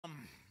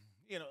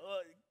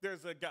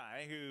there's a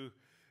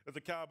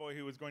cowboy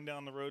who was going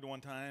down the road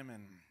one time,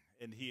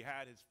 and he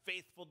had his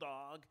faithful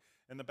dog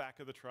in the back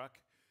of the truck.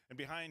 And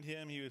behind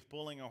him, he was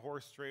pulling a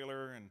horse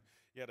trailer, and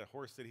he had a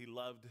horse that he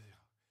loved in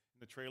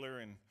the trailer.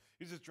 And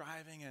he was just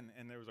driving,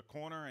 and there was a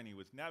corner, and he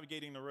was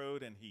navigating the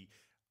road, and he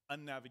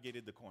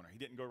unnavigated the corner. He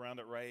didn't go around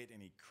it right,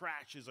 and he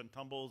crashes and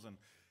tumbles,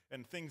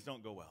 and things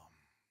don't go well.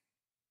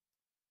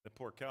 The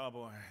poor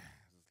cowboy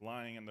is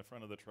lying in the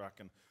front of the truck,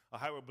 and a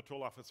highway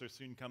patrol officer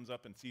soon comes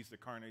up and sees the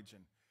carnage.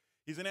 And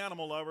he's an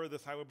animal lover,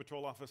 this highway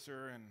patrol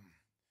officer, and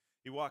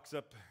he walks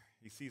up,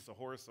 he sees the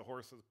horse. The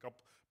horse has a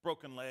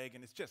broken leg,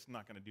 and it's just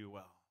not going to do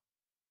well.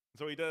 And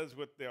so he does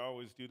what they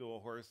always do to a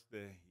horse.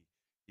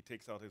 He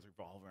takes out his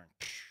revolver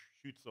and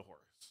shoots the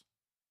horse.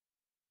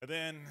 And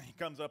then he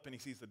comes up and he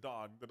sees the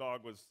dog. The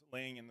dog was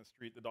laying in the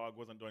street. The dog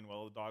wasn't doing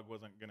well. The dog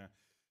wasn't gonna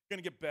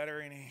get better.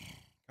 And he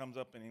comes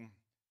up and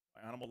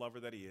animal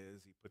lover that he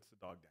is, he puts the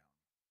dog down.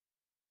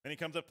 Then he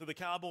comes up to the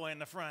cowboy in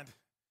the front.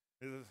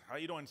 He says, "How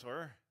you doing,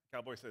 sir?" The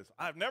cowboy says,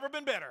 "I've never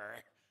been better."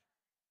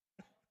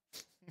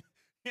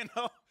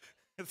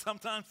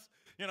 Sometimes,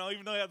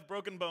 even though he has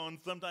broken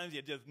bones, sometimes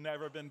you just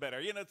never been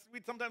better.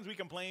 Sometimes we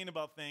complain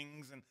about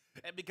things and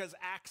because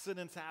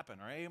accidents happen,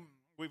 right?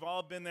 We've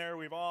all been there.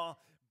 We've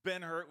all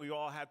been hurt. We've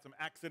all had some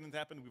accidents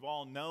happen. We've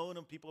all known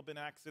of people have been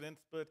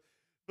accidents. But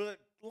a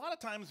lot of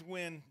times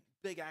when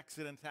big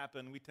accidents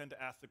happen, we tend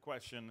to ask the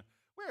question,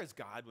 where is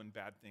God when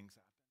bad things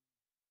happen?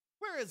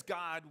 Where is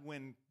God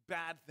when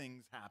bad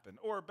things happen?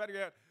 Or better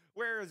yet,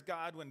 where is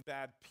God when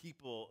bad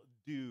people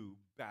do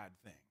bad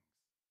things?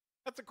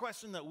 That's a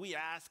question that we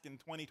ask in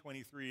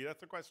 2023.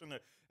 That's a question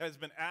that has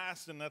been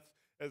asked, and that's,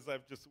 as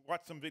I've just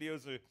watched some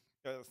videos,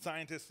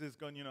 scientists is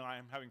going,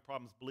 I'm having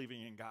problems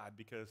believing in God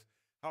because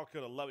how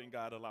could a loving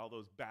God allow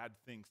those bad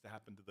things to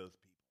happen to those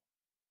people?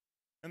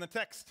 And the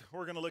text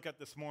we're going to look at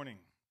this morning,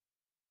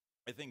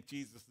 I think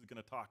Jesus is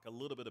going to talk a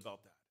little bit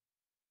about that.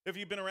 If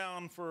you've been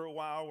around for a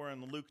while, we're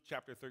in Luke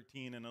chapter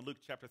 13, and in Luke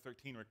chapter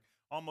 13, we're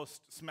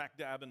almost smack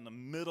dab in the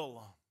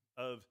middle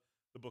of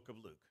the book of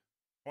Luke.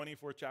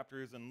 24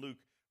 chapters in Luke.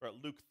 We're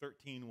at Luke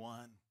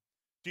 13:1.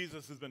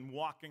 Jesus has been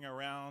walking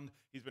around.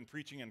 He's been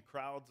preaching, and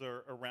crowds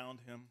are around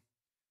him.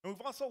 And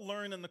we've also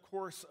learned in the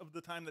course of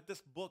the time that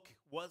this book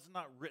was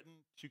not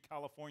written to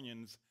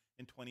Californians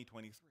in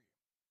 2023.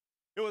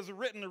 It was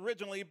written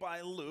originally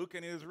by Luke,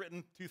 and it was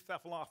written to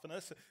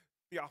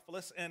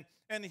Theophilus,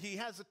 and he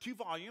has 2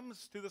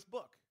 volumes to this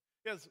book.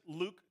 He has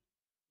Luke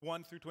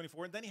 1 through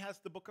 24, and then he has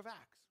the book of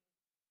Acts.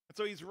 And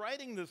so he's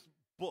writing this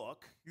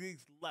book,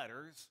 these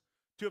letters,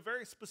 to a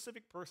very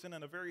specific person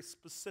and a very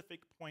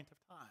specific point of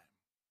time.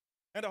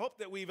 And I hope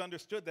that we've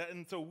understood that.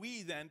 And so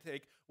we then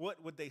take,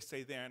 what would they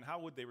say then? How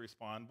would they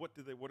respond? What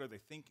are they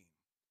thinking?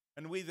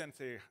 And we then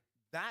say,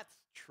 that's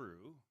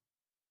true.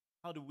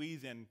 How do we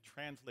then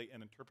translate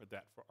and interpret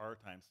that for our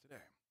times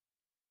today?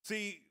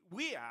 See,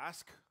 we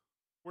ask,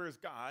 where is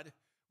God?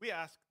 We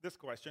ask this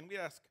question.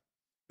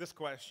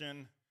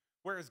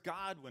 Where is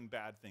God when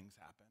bad things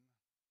happen?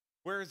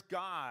 Where is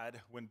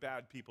God when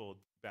bad people do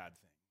bad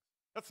things?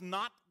 That's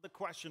not the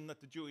question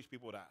that the Jewish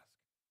people would ask.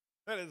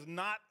 That is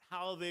not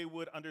how they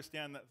would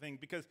understand that thing,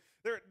 because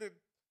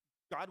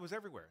God was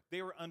everywhere.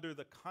 They were under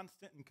the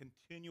constant and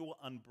continual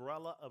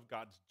umbrella of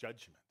God's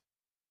judgment.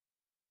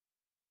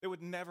 They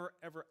would never,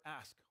 ever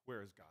ask,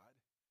 where is God?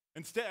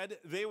 Instead,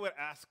 they would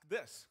ask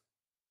this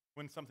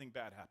when something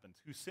bad happens.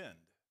 Who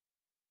sinned?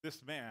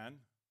 This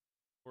man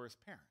or his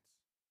parents?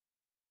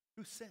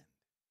 Who sinned?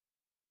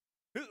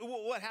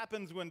 What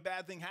happens when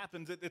bad thing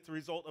happens? It's a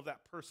result of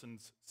that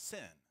person's sin.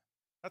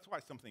 That's why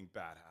something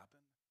bad happened.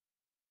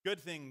 Good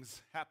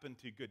things happen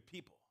to good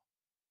people.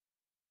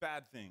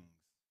 Bad things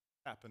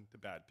happen to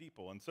bad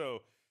people. And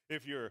so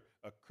if you're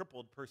a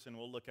crippled person,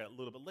 we'll look at a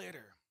little bit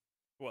later.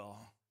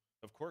 Well,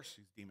 of course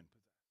she's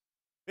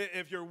demon-possessed.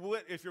 If you're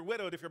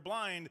widowed, if you're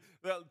blind,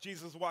 well,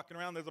 Jesus is walking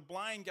around, there's a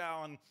blind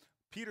gal, and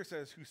Peter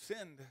says, who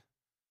sinned,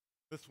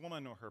 this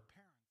woman or her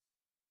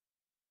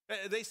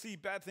parents? They see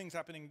bad things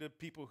happening to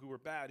people who are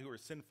bad, who are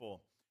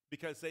sinful,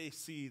 because they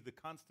see the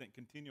constant,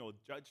 continual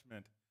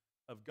judgment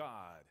of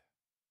God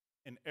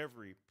in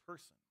every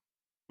person.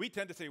 We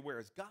tend to say, where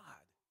is God?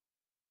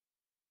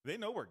 They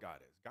know where God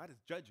is. God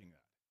is judging that.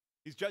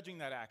 He's judging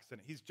that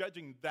accident. He's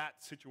judging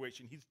that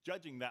situation. He's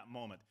judging that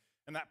moment.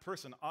 And that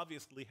person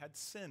obviously had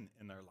sin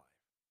in their life.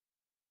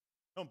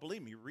 Don't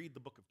believe me, read the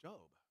book of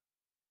Job.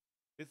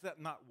 Is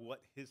that not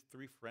what his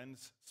 3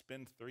 friends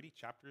spend 30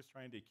 chapters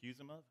trying to accuse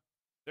him of?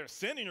 There's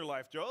sin in your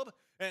life, Job.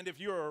 And if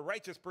you're a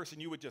righteous person,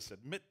 you would just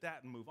admit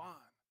that and move on.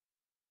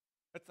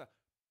 That's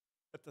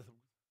a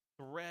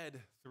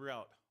thread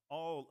throughout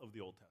all of the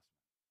Old Testament.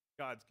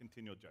 God's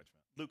continual judgment.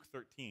 Luke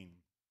 13.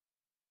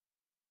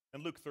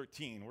 In Luke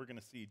 13, we're going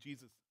to see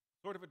Jesus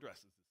sort of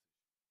addresses this issue.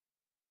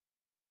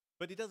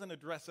 But he doesn't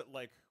address it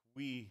like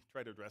we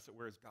try to address it,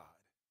 where is God?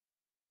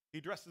 He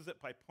addresses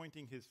it by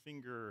pointing his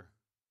finger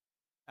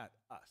at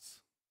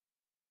us.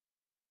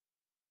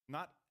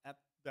 Not at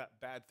that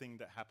bad thing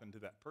that happened to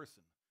that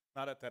person.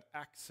 Not at that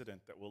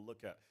accident that we'll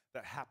look at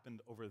that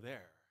happened over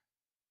there.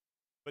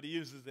 but he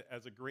uses it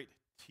as a great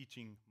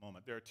teaching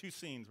moment. There are two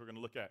scenes we're going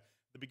to look at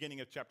the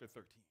beginning of chapter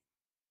 13.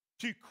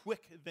 Two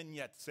quick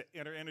vignettes that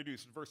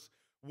introduced verse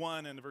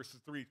 1 and verses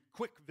 3.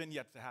 Quick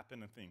vignettes that happen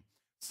in the theme.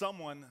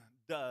 Someone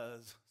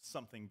does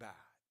something bad.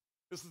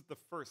 This is the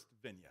first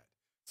vignette.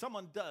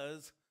 Someone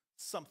does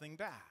something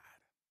bad.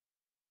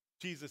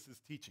 Jesus is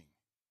teaching.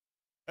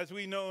 As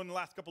we know in the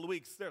last couple of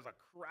weeks, there's a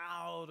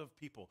crowd of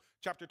people.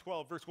 Chapter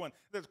 12, verse 1,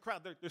 there's a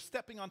crowd. They're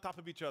stepping on top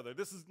of each other.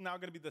 This is now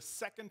going to be the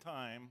second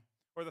time,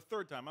 or the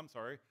third time,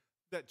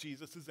 that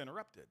Jesus is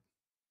interrupted.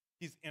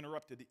 He's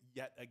interrupted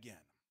yet again.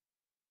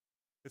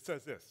 It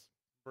says this,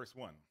 verse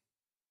 1.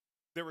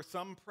 There were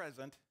some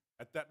present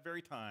at that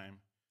very time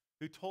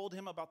who told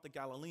him about the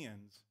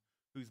Galileans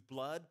whose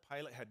blood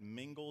Pilate had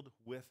mingled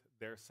with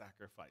their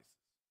sacrifices.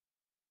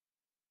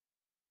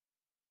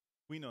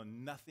 We know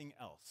nothing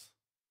else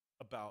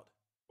about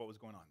what was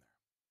going on there.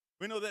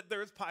 We know that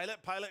there's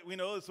Pilate. Pilate, we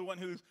know, is the one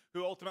who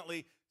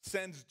ultimately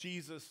sends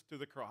Jesus to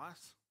the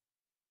cross.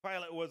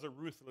 Pilate was a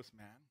ruthless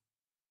man.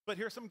 But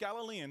here's some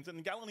Galileans, and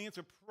the Galileans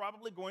are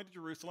probably going to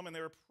Jerusalem, and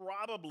they were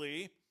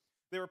probably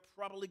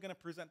going to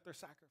present their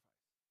sacrifice.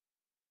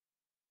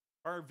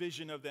 Our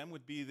vision of them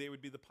would be they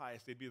would be the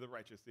pious, they'd be the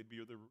righteous, they'd be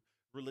the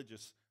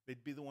religious,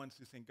 they'd be the ones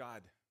who say,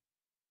 God,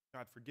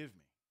 forgive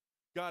me.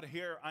 God,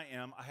 here I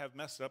am, I have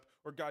messed up,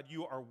 or God,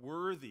 you are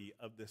worthy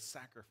of this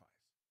sacrifice.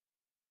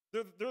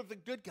 They're the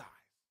good guys.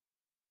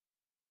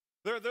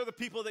 They're the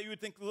people that you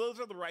would think, those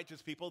are the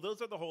righteous people,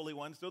 those are the holy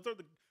ones, those are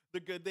the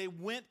good. They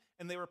went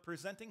and they were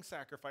presenting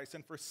sacrifice,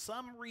 and for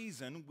some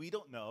reason, we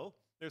don't know,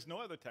 there's no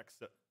other text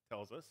that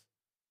tells us,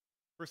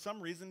 for some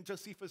reason,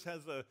 Josephus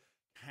has a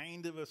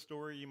kind of a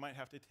story you might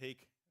have to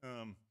take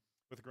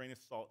with a grain of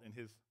salt in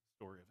his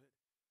story of it.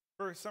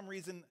 For some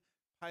reason,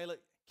 Pilate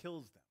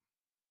kills them.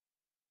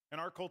 In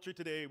our culture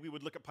today, we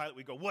would look at Pilate,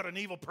 we go, what an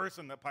evil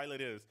person that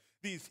Pilate is.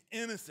 These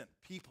innocent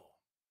people.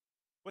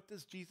 What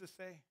does Jesus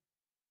say?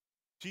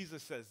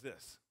 Jesus says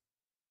this.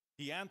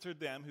 He answered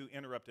them who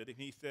interrupted, and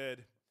he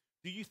said,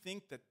 do you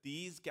think that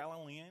these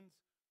Galileans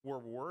were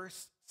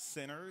worse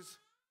sinners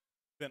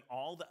than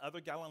all the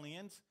other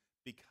Galileans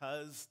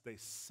because they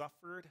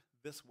suffered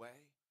this way?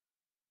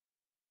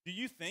 Do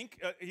you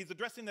think, he's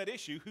addressing that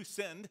issue, who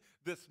sinned,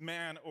 this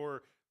man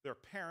or their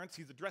parents?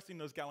 He's addressing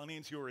those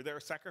Galileans who were there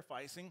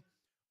sacrificing.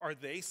 Are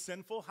they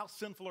sinful? How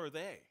sinful are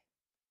they?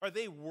 Are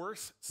they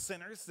worse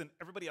sinners than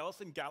everybody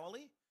else in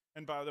Galilee?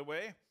 And by the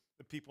way,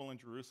 the people in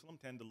Jerusalem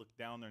tend to look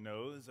down their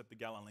nose at the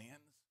Galileans.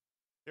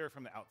 They're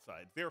from the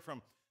outside. They're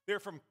from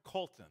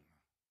Colton.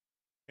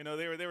 You know,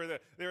 they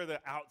were the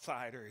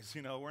outsiders.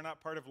 You know, we're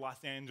not part of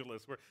Los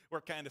Angeles.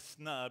 We're kind of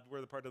snubbed.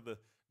 We're the part of the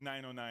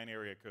 909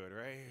 area code,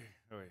 right?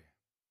 Oh, yeah.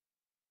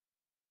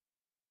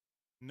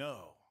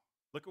 No.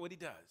 Look at what he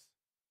does.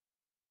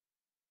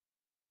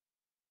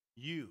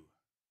 You.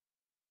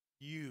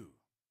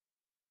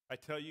 I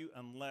tell you,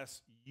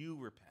 unless you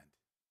repent,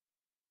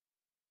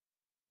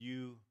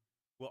 you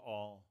will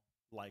all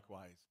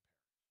likewise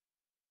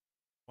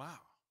perish. Wow.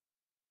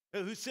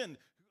 Who sinned?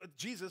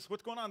 Jesus,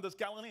 what's going on? Those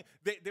Galileans,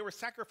 they were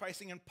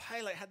sacrificing, and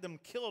Pilate had them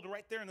killed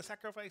right there in the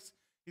sacrifice.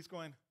 He's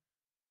going,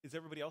 is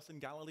everybody else in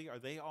Galilee, are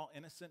they all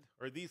innocent?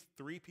 Are these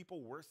three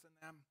people worse than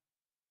them?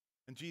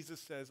 And Jesus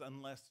says,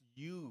 unless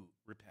you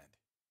repent,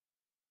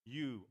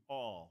 you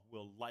all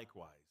will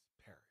likewise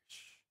perish.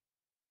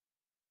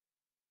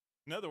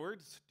 In other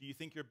words, do you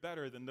think you're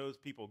better than those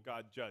people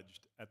God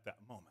judged at that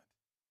moment?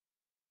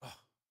 Oh,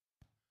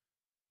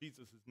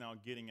 Jesus is now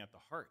getting at the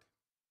heart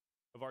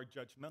of our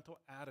judgmental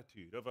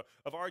attitude,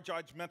 of our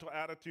judgmental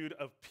attitude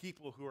of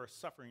people who are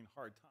suffering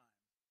hard times.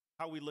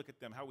 How we look at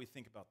them, how we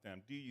think about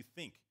them. Do you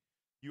think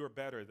you are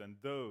better than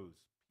those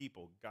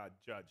people God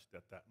judged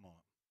at that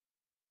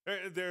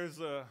moment? There's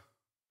a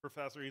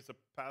professor, he's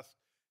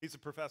a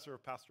professor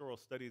of pastoral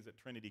studies at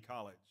Trinity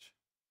College.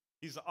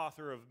 He's the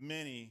author of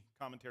many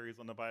commentaries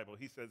on the Bible.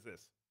 He says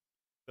this,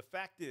 the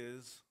fact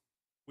is,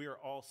 we are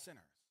all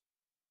sinners.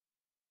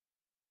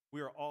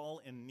 We are all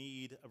in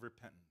need of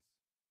repentance.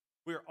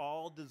 We are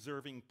all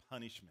deserving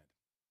punishment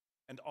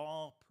and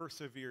all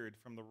persevered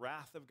from the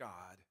wrath of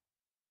God,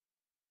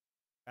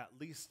 at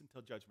least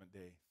until judgment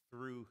day,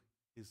 through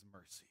his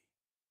mercy.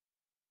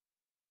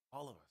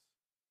 All of us.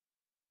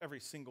 Every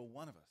single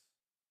one of us.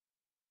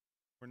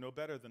 We're no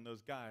better than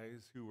those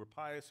guys who were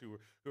pious, who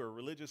were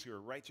religious, who were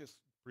righteous,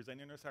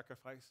 presenting their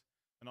sacrifice,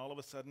 and all of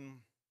a sudden,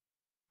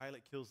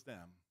 Pilate kills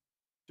them.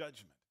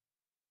 Judgment.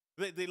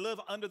 They live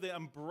under the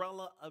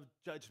umbrella of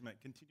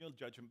judgment, continual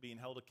judgment, being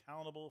held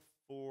accountable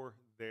for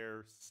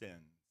their sins,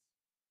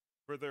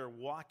 for their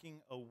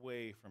walking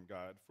away from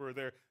God, for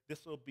their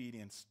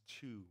disobedience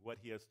to what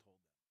he has told them.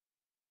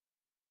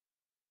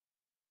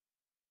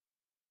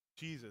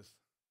 Jesus,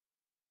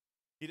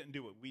 he didn't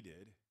do what we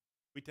did.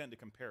 We tend to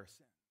compare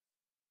sins.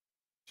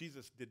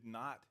 Jesus did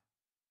not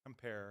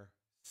compare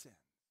sins.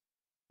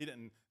 He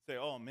didn't say,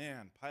 oh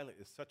man, Pilate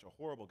is such a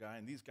horrible guy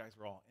and these guys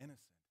were all innocent.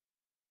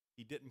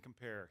 He didn't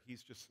compare.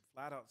 He's just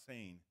flat out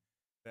saying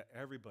that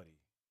everybody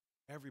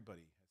has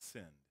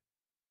sinned.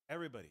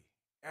 Everybody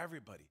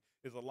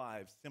is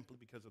alive simply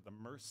because of the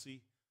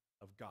mercy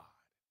of God.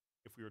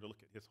 if we were to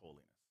look at his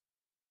holiness.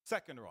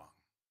 Second wrong.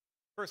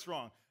 First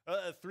wrong.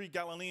 3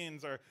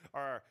 Galileans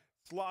are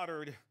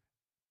slaughtered,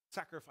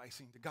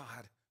 sacrificing to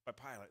God by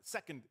Pilate.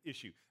 Second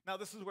issue. Now,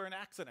 this is where an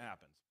accident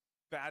happens.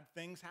 Bad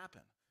things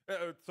happen.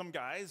 Some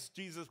guys,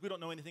 Jesus, we don't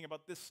know anything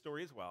about this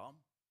story as well.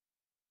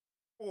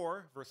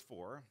 Or, verse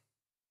 4,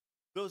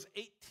 those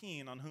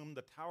 18 on whom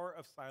the Tower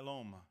of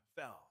Siloam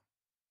fell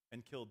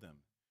and killed them.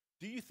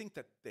 Do you think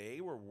that they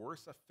were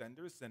worse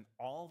offenders than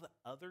all the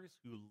others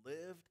who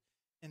lived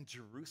in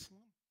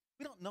Jerusalem?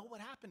 We don't know what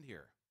happened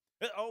here.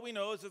 All we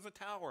know is there's a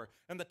tower,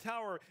 and the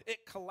tower,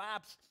 it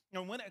collapsed.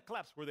 And when it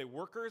collapsed, were they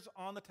workers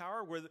on the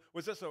tower?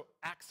 Was this an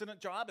accident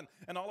job?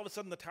 And all of a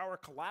sudden the tower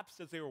collapsed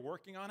as they were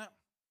working on it?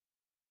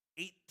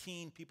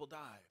 18 people died.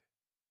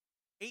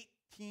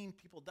 18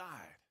 people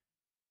died.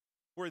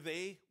 Were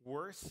they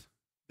worse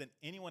than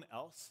anyone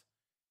else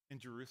in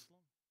Jerusalem?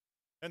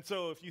 And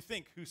so if you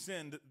think who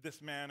sinned,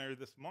 this man or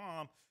this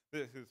mom,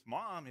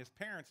 his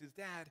parents, his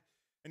dad,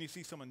 and you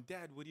see someone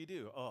dead, what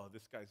do? Oh,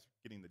 this guy's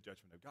getting the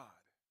judgment of God.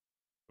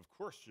 Of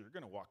course you're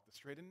going to walk the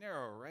straight and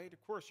narrow, right?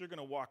 Of course you're going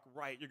to walk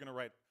right. You're going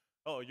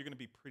to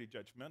be pretty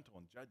judgmental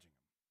in judging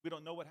them. We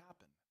don't know what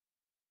happened.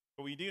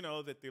 But we do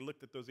know that they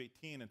looked at those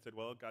 18 and said,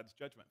 well, God's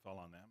judgment fell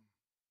on them.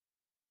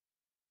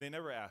 They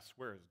never asked,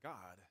 where is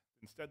God?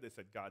 Instead, they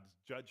said, God's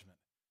judgment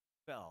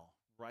fell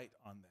right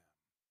on them.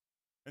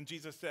 And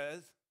Jesus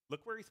says,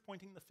 look where he's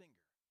pointing the finger.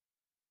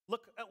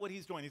 Look at what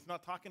he's doing. He's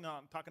not talking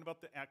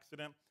about the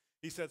accident.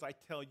 He says, I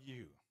tell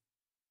you,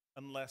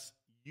 unless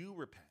you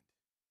repent,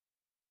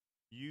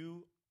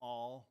 you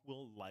all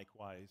will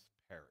likewise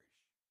perish.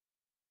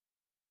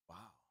 Wow.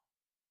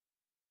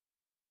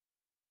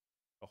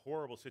 A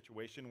horrible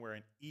situation where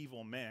an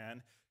evil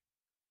man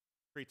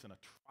creates an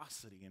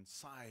atrocity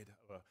inside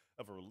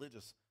of a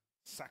religious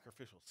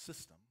sacrificial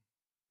system,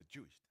 the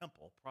Jewish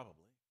temple,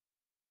 probably.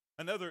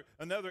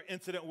 Another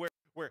incident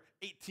where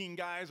 18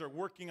 guys are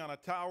working on a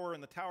tower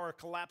and the tower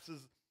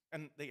collapses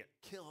and they get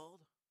killed.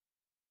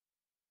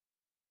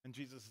 And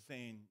Jesus is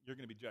saying, you're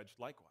going to be judged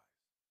likewise.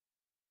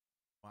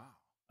 Wow.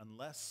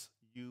 Unless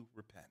you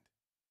repent.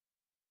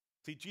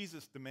 See,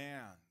 Jesus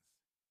demands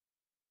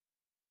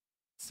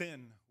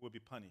sin will be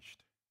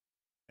punished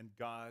and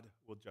God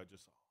will judge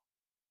us all.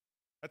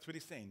 That's what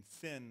he's saying.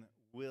 Sin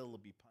will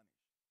be punished.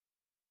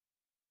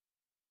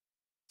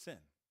 Sin.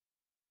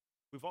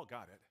 We've all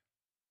got it.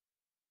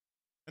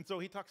 And so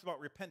he talks about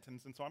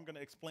repentance, and so I'm going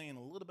to explain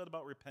a little bit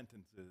about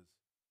repentance is.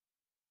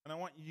 And I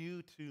want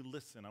you to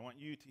listen. I want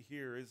you to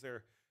hear, is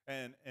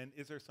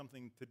there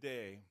something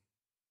today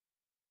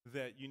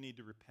that you need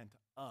to repent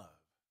of?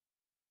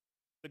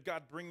 Did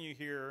God bring you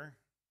here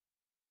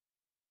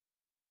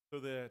so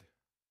that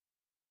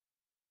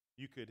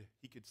he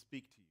could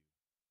speak to you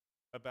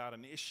about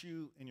an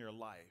issue in your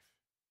life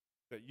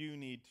that you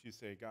need to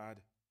say, God,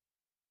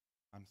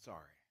 I'm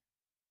sorry,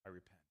 I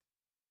repent.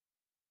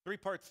 3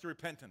 parts to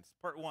repentance.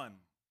 Part 1,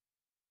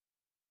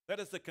 that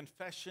is the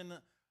confession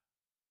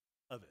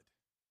of it.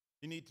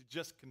 You need to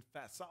just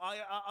confess. So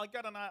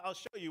I'll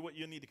show you what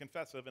you need to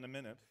confess of in a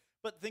minute.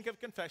 But think of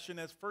confession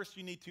as first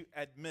you need to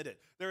admit it.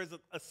 There is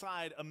a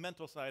side, a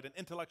mental side, an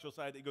intellectual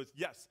side that goes,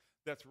 yes,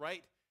 that's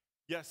right.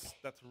 Yes,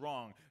 that's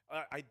wrong.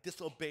 I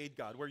disobeyed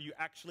God, where you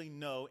actually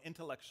know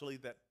intellectually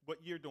that what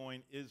you're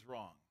doing is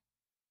wrong.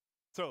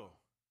 So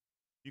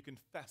you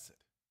confess it.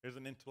 There's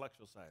an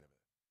intellectual side of it.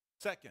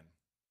 Second,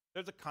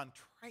 there's a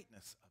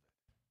contriteness of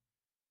it.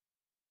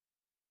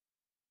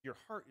 Your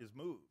heart is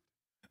moved.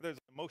 There's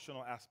an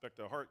emotional aspect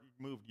of heart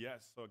moved.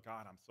 Yes, so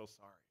God, I'm so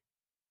sorry.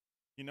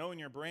 You know in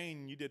your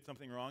brain you did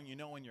something wrong. You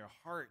know in your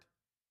heart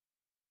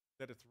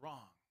that it's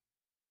wrong.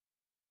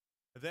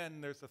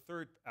 Then there's a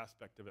third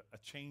aspect of it, a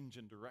change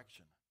in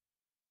direction.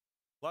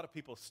 A lot of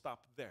people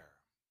stop there.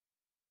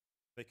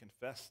 They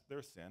confess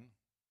their sin.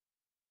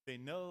 They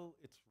know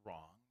it's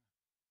wrong.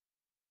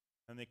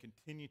 And they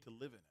continue to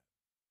live in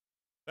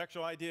it. The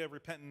actual idea of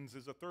repentance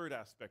is a third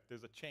aspect.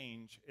 There's a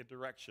change in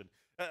direction.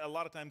 A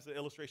lot of times the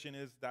illustration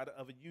is that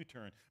of a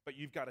U-turn, but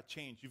you've got to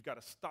change. You've got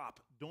to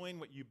stop doing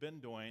what you've been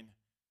doing,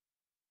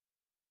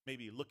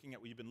 maybe looking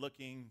at what you've been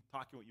looking,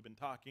 talking what you've been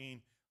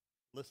talking,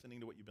 listening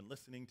to what you've been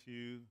listening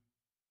to,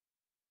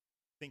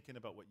 thinking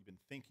about what you've been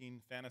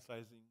thinking,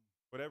 fantasizing,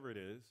 whatever it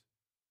is.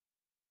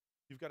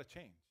 You've got to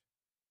change.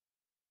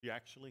 You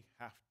actually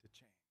have to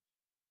change.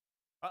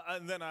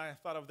 And then I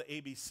thought of the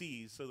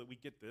ABCs so that we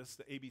get this,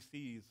 the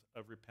ABCs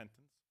of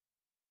repentance.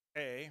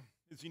 A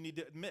is you need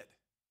to admit.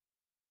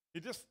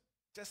 You just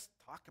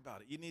talk about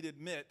it. You need to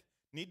admit,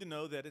 need to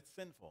know that it's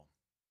sinful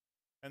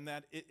and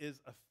that it is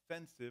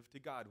offensive to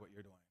God, what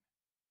you're doing.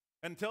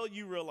 Until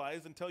you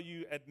realize, until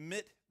you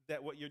admit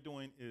that what you're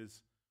doing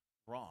is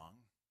wrong.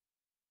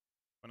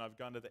 When I've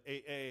gone to the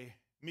AA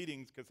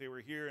meetings because they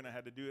were here and I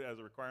had to do it as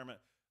a requirement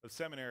of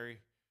seminary,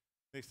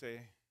 they say,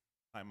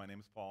 hi, my name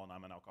is Paul and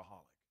I'm an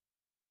alcoholic.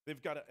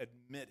 They've got to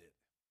admit it.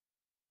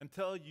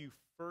 Until you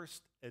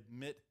first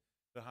admit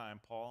that, hi,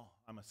 I'm Paul,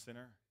 I'm a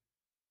sinner,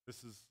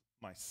 this is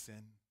my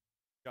sin,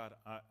 God,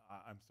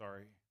 I'm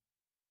sorry.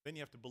 Then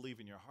you have to believe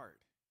in your heart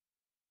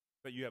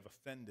that you have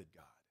offended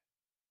God,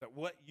 that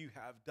what you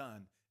have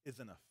done is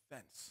an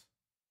offense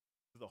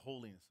to the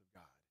holiness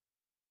of God.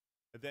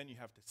 And then you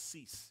have to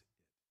cease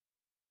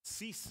it.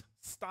 Cease,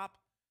 stop,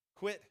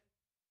 quit,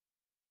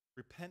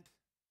 repent,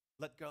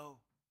 let go.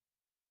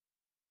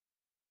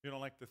 You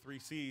don't like the 3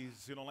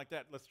 C's, you don't like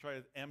that, let's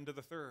try M to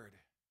the third.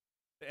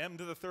 The M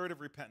to the third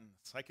of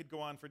repentance. I could go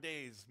on for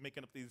days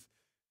making up these,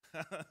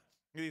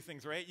 these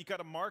things, right? You got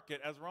to mark it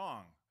as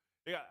wrong.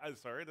 Yeah, I'm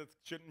sorry, that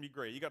shouldn't be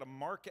great. You got to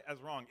mark it as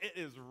wrong. It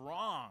is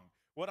wrong.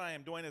 What I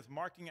am doing is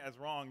marking it as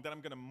wrong. Then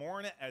I'm going to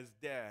mourn it as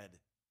dead.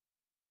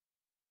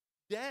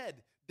 Dead.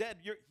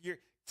 Your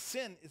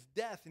sin is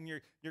death, and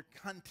you're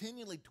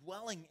continually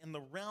dwelling in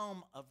the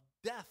realm of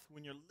death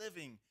when you're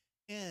living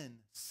in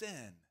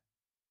sin.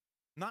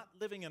 Not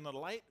living in the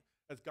light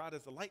as God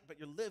is the light, but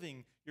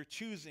you're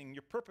choosing,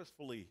 you're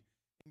purposefully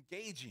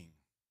engaging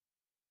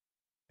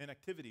in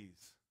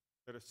activities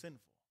that are sinful.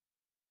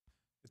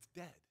 It's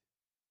dead.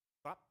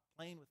 Stop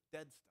playing with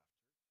dead stuff,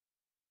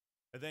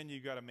 church. And then you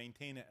got to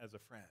maintain it as a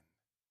friend.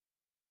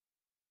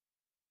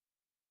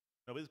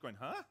 Nobody's going,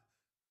 huh?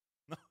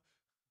 No.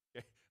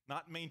 Okay.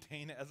 Not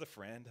maintain it as a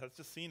friend. That's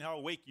just seeing how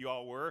awake you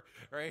all were,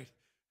 right?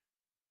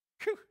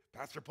 Whew,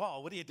 Pastor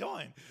Paul, what are you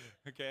doing?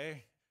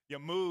 Okay. You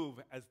move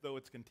as though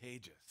it's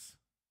contagious.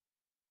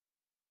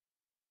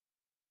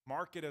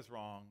 Mark it as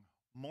wrong,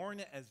 mourn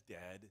it as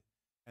dead,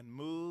 and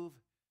move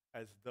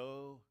as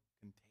though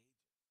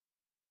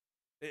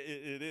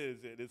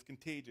contagious. It is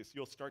contagious.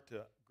 You'll start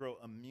to grow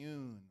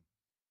immune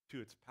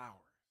to its power.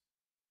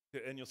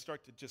 And you'll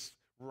start to just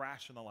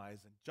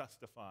rationalize and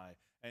justify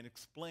and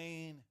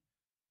explain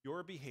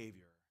your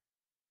behavior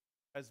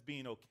as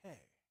being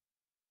okay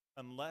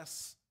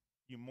unless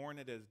you mourn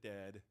it as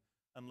dead,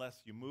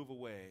 unless you move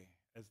away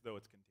as though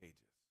it's contagious.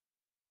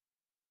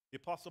 The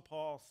Apostle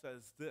Paul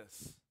says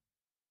this.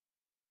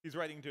 He's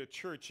writing to a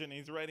church, and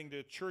he's writing to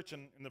a church,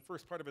 and in the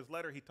first part of his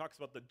letter, he talks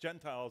about the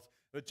Gentiles.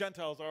 The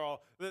Gentiles are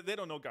all, they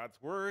don't know God's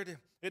word.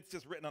 It's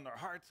just written on their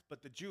hearts,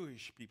 but the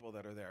Jewish people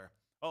that are there,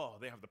 oh,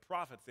 they have the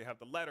prophets, they have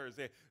the letters,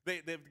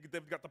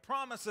 they've got the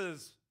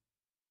promises.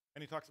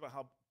 And he talks about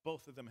how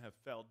both of them have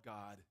failed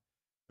God.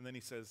 And then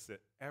he says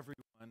that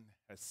everyone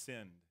has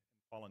sinned and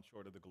fallen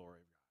short of the glory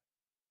of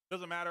God.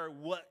 Doesn't matter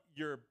what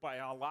your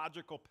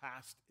biological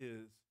past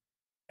is,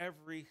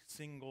 every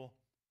single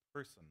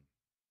person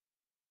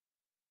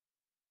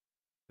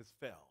has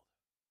failed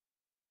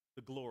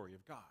the glory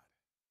of God.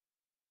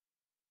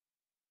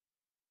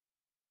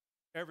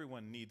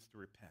 Everyone needs to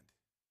repent.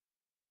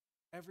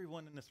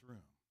 Everyone in this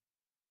room.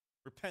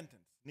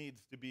 Repentance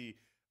needs to be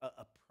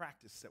a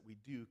practice that we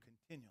do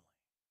continually,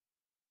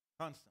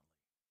 constantly.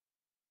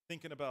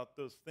 Thinking about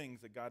those things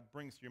that God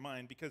brings to your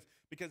mind, because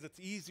it's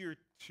easier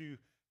to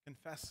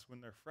confess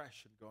when they're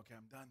fresh and go, okay,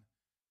 I'm done,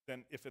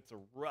 than if it's a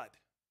rut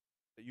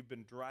that you've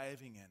been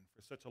driving in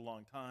for such a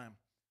long time.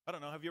 I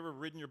don't know, have you ever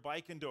ridden your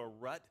bike into a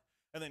rut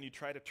and then you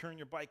try to turn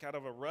your bike out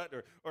of a rut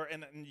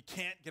and you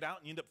can't get out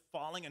and you end up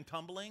falling and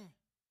tumbling?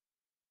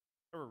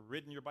 Ever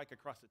ridden your bike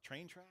across a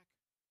train track?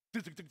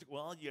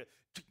 Well, you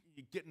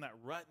get in that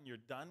rut and you're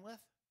done with?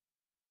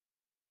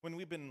 When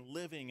we've been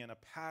living in a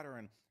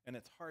pattern and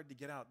it's hard to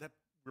get out, that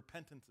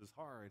repentance is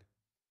hard.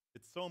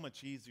 It's so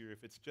much easier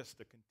if it's just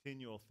a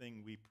continual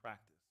thing we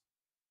practice.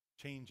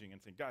 Changing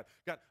and saying, God,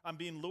 I'm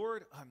being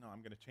lured. Oh, no, I'm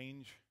going to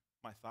change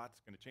my thoughts,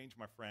 going to change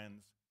my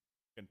friends,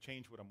 going to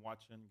change what I'm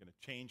watching, going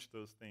to change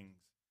those things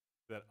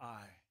that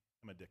I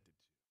am addicted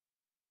to.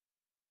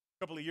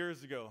 A couple of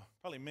years ago,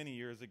 probably many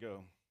years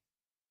ago,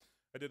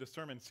 I did a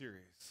sermon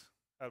series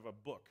out of a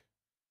book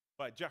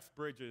by Jeff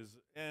Bridges.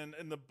 And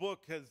the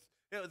book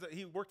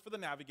he worked for the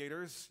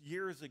Navigators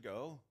years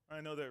ago.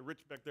 I know that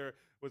Rich back there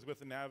was with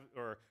the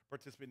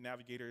participated in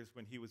Navigators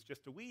when he was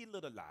just a wee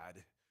little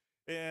lad.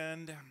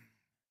 And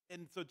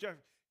so Jeff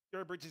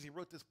Bridges, he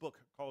wrote this book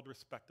called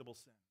Respectable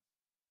Sin.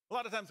 A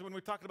lot of times when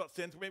we're talking about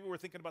sins, maybe we're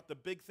thinking about the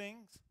big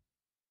things.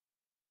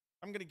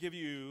 I'm going to give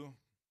you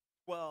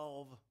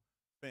 12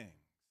 things,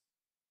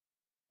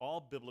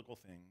 all biblical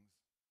things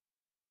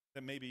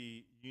that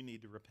maybe you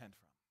need to repent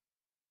from.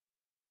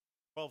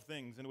 12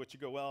 things in which you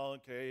go, well,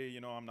 okay,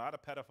 I'm not a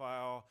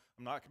pedophile.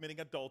 I'm not committing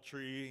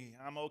adultery.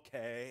 I'm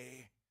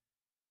okay.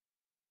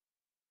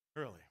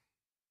 Really.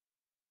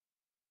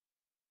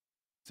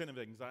 Sin of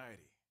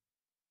anxiety,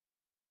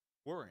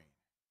 worrying,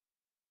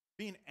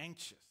 being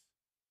anxious,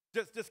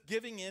 just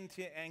giving in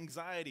to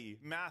anxiety.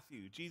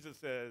 Jesus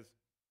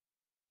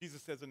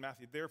says in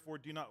Matthew, therefore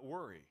do not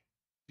worry.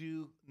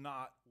 Do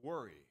not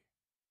worry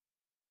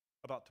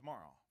about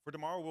tomorrow. For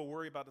tomorrow will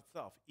worry about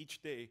itself.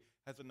 Each day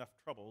has enough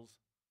troubles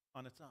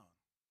on its own.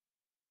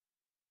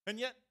 And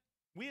yet,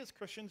 we as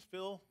Christians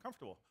feel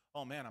comfortable.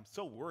 Oh man, I'm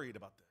so worried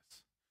about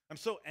this. I'm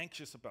so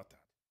anxious about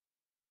that.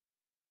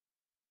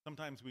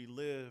 Sometimes we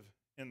live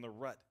in the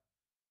rut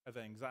of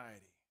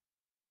anxiety.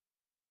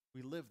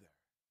 We live there.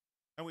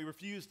 And we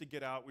refuse to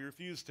get out. We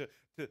refuse to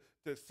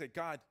say,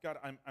 God,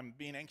 I'm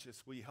being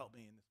anxious. Will you help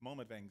me in this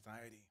moment of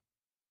anxiety?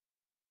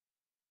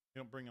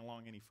 You don't bring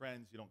along any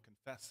friends. You don't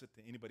confess it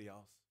to anybody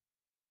else.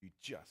 You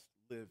just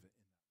live in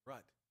that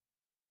rut.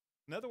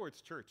 In other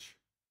words, church,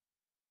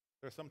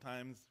 there are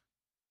sometimes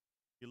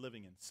you're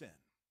living in sin.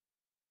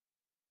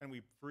 And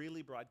we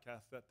freely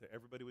broadcast that to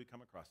everybody we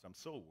come across. I'm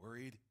so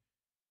worried.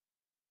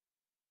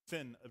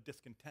 Sin of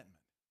discontentment.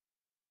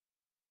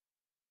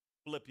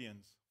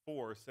 Philippians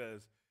 4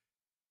 says,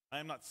 I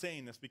am not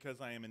saying this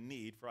because I am in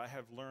need, for I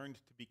have learned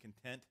to be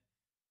content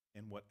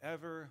in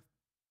whatever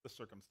the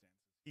circumstances.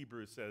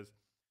 Hebrews says,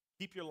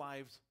 keep your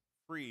lives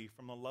free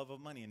from the love of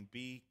money and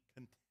be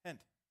content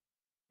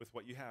with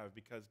what you have,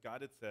 because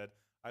God had said,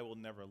 I will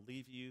never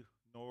leave you,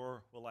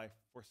 nor will I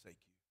forsake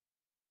you.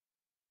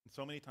 And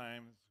so many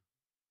times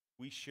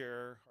we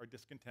share our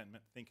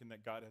discontentment thinking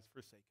that God has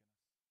forsaken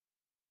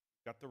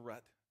us. Got the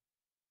rut.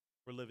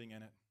 We're living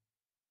in it.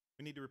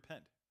 We need to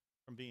repent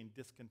from being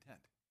discontent.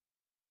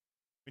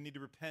 We need to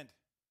repent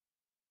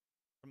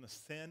from the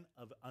sin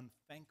of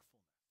unthankfulness.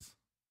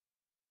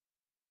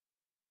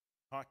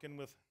 Talking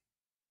with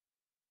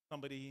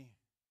somebody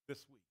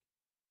this week,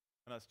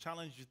 and I was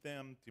challenging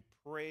them to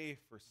pray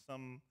for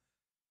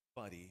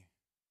somebody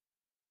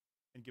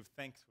and give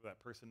thanks for that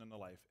person in their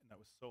life, and that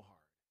was so hard.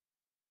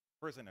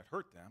 The person had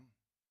hurt them,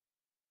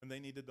 and they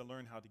needed to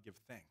learn how to give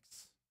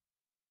thanks.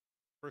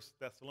 1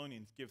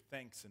 Thessalonians, give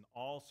thanks in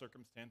all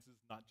circumstances,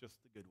 not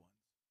just the good ones.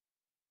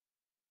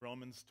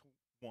 Romans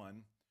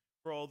 1,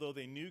 for although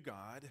they knew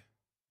God,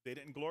 they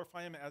didn't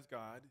glorify him as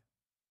God,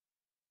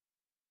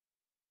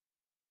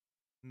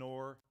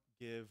 nor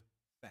give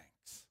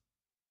thanks.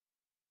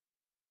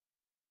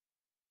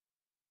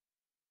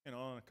 You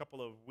know, in a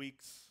couple of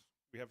weeks,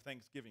 we have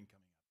Thanksgiving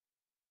coming up.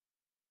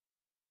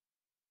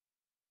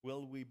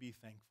 Will we be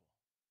thankful?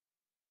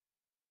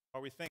 Are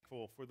we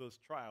thankful for those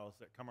trials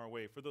that come our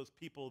way, for those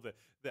people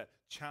that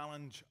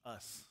challenge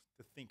us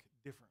to think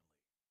differently?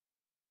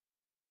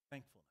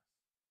 Thankfulness.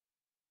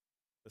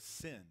 The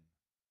sin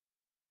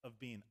of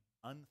being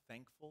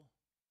unthankful.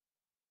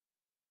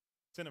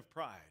 Sin of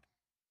pride.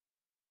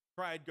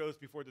 Pride goes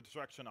before the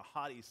destruction, a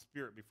haughty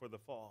spirit before the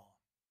fall.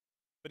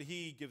 But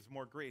he gives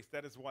more grace.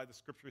 That is why the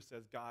scripture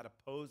says God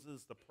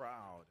opposes the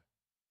proud.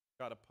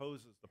 God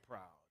opposes the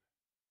proud.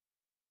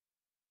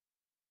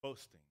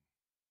 Boasting,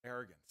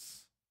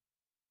 arrogance,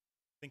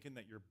 thinking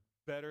that you're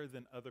better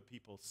than other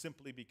people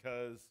simply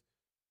because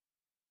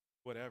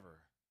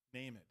whatever,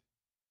 name it.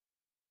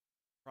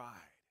 Pride,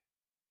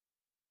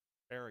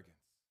 arrogance,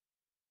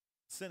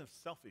 sin of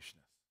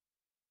selfishness.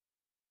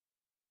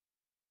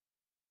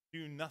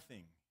 Do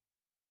nothing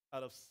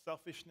out of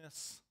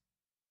selfishness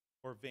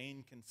or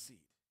vain conceit,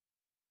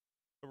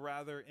 but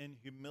rather in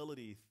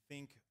humility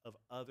think of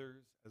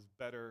others as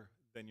better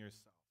than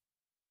yourself.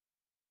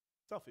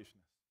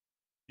 Selfishness.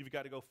 You've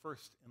got to go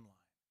first in line.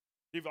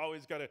 You've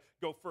always got to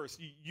go first.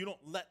 You don't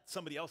let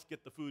somebody else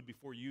get the food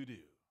before you do.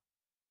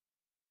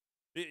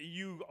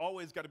 You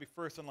always got to be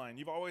first in line.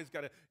 You've always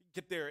got to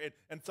get there.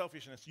 And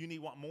selfishness,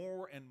 you want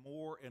more and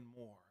more and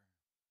more.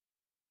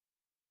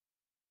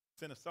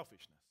 Sin of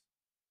selfishness.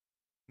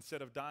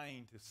 Instead of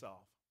dying to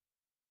self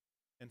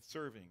and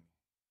serving,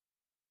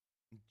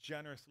 and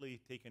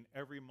generously taking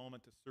every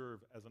moment to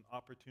serve as an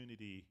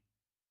opportunity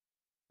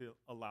to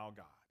allow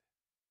God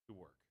to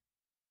work.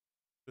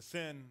 The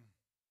sin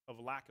of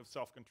lack of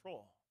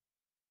self-control.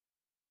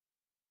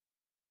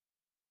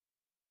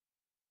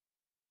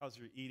 How's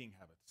your eating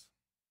habits?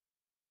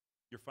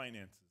 Your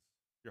finances,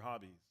 your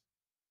hobbies,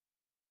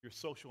 your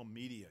social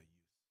media use.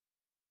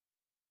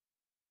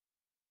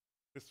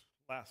 This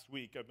last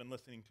week, I've been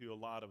listening to a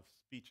lot of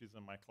speeches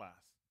in my class.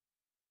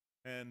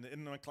 And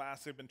in my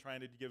class, I've been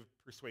trying to give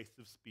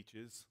persuasive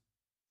speeches.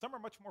 Some are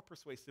much more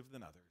persuasive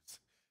than others.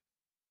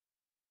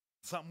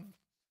 Some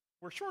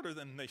were shorter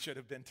than they should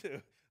have been,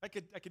 too. I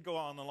could go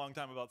on a long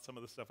time about some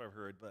of the stuff I've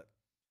heard, but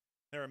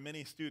there are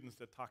many students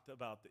that talked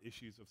about the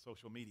issues of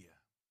social media.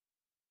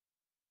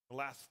 The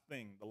last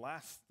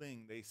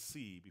thing they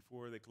see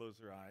before they close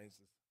their eyes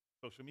is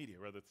social media,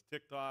 whether it's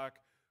TikTok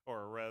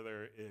or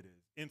whether it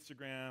is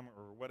Instagram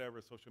or whatever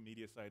social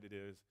media site it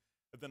is.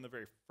 But then the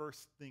very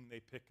first thing they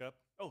pick up,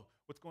 oh,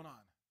 what's going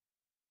on?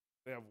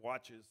 They have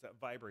watches that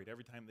vibrate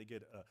every time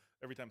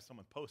every time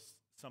someone posts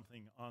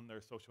something on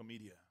their social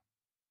media.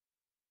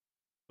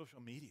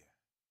 Social media.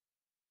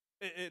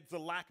 It's a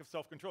lack of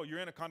self-control. You're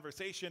in a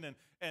conversation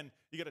and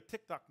you get a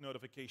TikTok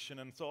notification,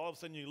 and so all of a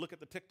sudden you look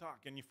at the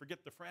TikTok and you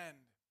forget the friend.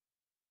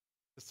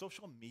 Does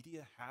social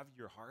media have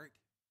your heart?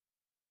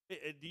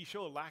 Do you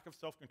show a lack of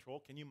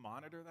self-control? Can you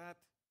monitor that?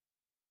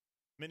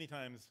 Many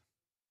times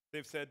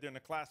they've said during the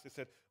class, they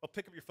said, oh,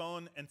 pick up your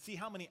phone and see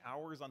how many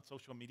hours on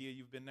social media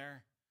you've been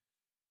there.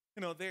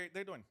 You know, they're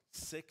doing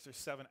 6 or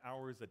 7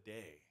 hours a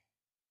day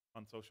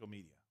on social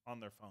media, on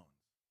their phones.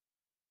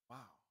 Wow.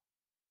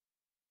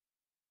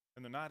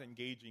 And they're not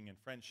engaging in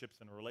friendships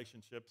and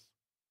relationships.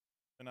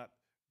 They're not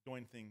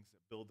doing things that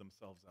build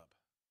themselves up.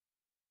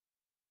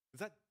 Is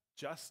that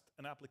just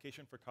an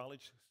application for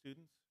college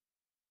students?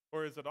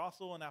 Or is it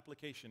also an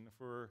application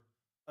for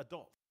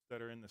adults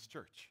that are in this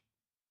church?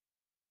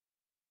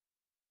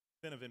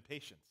 Sin of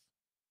impatience.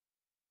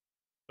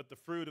 But the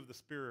fruit of the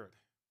Spirit,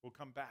 we'll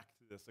come back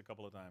to this a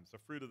couple of times. The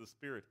fruit of the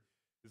Spirit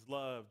is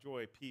love,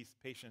 joy, peace,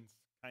 patience,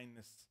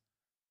 kindness,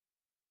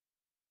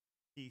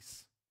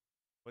 peace.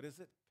 What is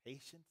it?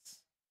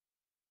 Patience?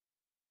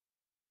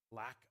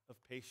 Lack of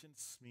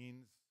patience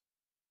means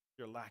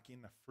you're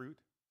lacking the fruit,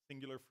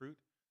 singular fruit,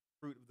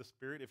 fruit of the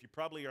Spirit. If you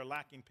probably are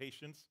lacking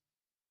patience,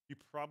 you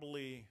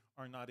probably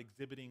are not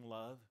exhibiting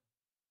love.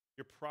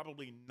 You're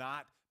probably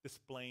not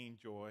displaying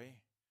joy.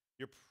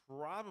 You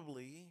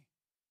probably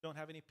don't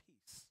have any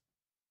peace.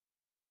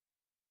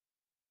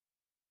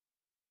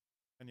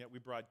 And yet we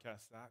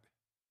broadcast that.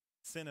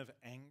 Sin of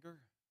anger.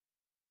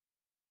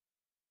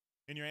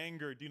 In your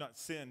anger, do not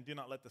sin. Do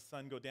not let the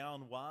sun go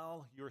down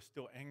while you're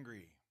still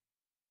angry.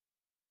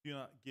 Do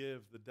not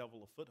give the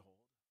devil a foothold.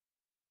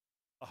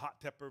 A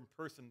hot-tempered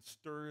person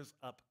stirs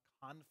up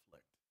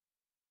conflict.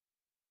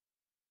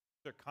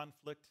 Is there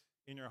conflict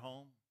in your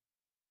home?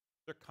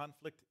 Is there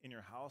conflict in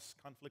your house?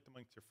 Conflict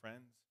amongst your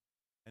friends?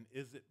 And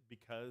is it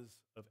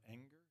because of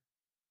anger?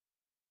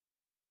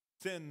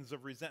 Sins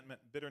of resentment,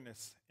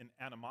 bitterness, and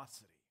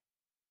animosity.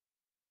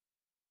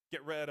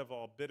 Get rid of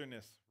all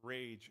bitterness,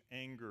 rage,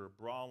 anger,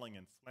 brawling,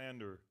 and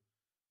slander,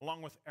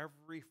 along with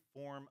every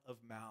form of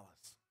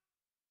malice.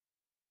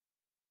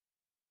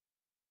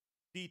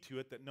 See to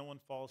it that no one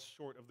falls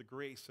short of the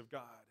grace of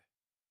God,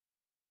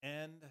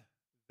 and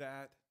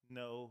that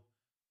no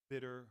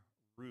bitter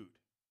root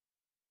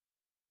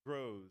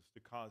grows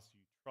to cause you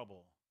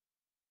trouble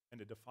and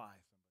to defy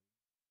somebody.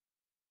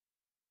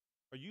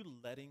 Are you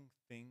letting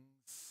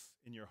things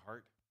in your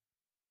heart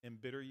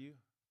embitter you?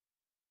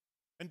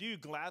 And do you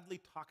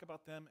gladly talk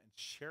about them and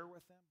share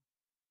with them?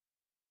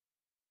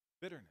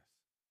 Bitterness,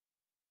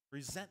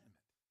 resentment.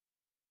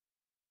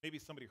 Maybe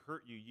somebody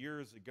hurt you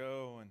years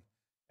ago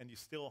and you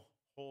still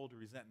hold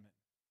resentment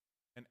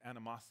and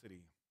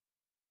animosity,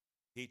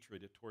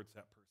 hatred towards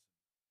that person.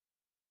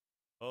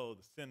 Oh,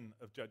 the sin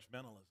of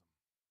judgmentalism.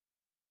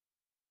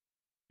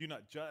 Do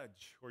not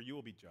judge, or you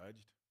will be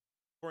judged.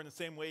 For in the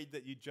same way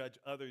that you judge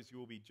others, you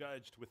will be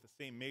judged. With the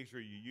same measure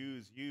you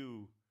use,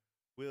 you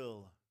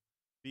will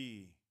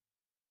be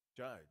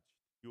judged.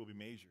 You will be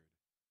measured.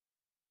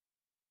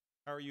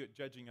 How are you at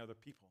judging other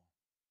people?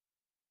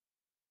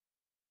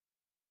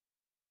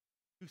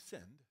 Who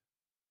sinned?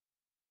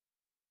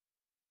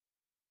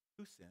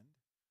 Who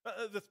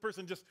sinned? This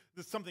person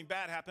something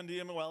bad happened to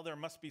him. Well, there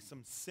must be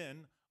some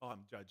sin. Oh,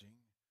 I'm judging.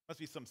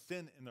 Must be some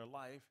sin in their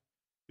life.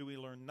 Do we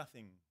learn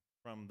nothing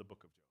from the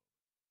book of Job?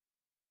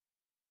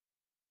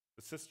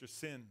 The sister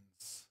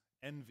sins,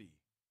 envy,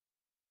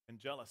 and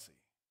jealousy.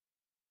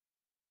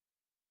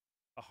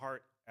 A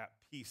heart at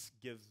peace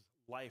gives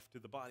life to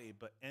the body,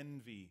 but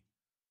envy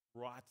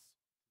rots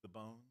the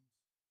bones.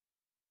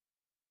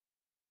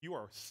 You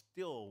are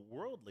still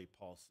worldly,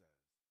 Paul says.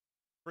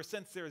 For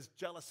since there is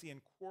jealousy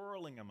and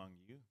quarreling among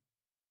you,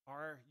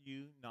 are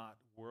you not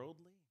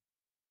worldly?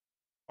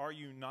 Are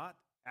you not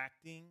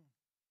acting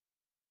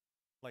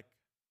like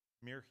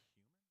mere humans?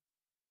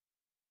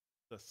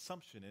 The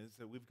assumption is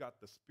that we've got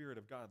the Spirit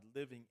of God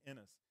living in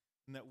us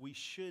and that we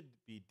should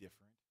be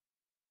different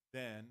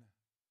than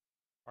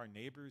our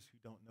neighbors who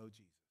don't know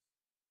Jesus.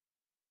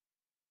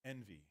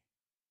 Envy,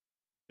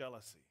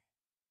 jealousy,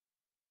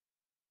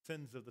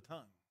 sins of the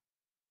tongue.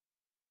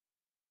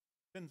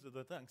 Sins of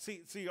the tongue.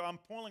 See, all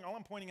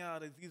I'm pointing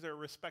out is these are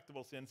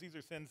respectable sins. These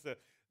are sins that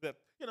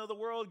the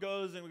world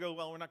goes and we go,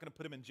 well, we're not going to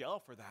put him in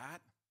jail for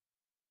that.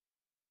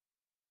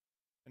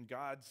 And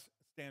God's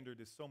standard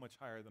is so much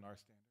higher than our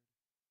standard.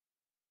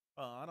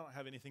 I don't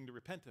have anything to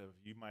repent of,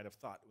 you might have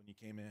thought when you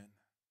came in.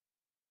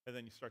 And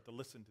then you start to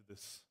listen to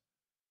this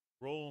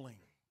rolling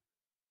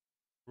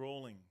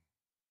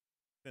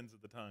sins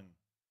of the tongue.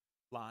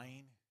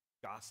 Lying,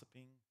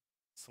 gossiping,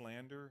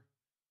 slander,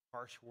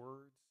 harsh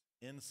words,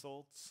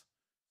 insults,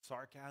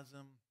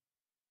 sarcasm,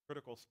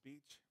 critical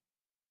speech.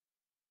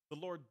 The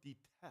Lord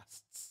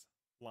detests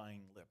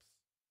lying lips.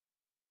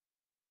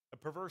 A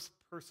perverse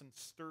person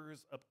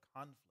stirs up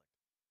conflict.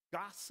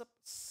 Gossip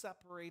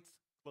separates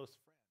close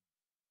friends.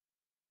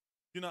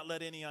 Do not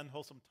let any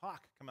unwholesome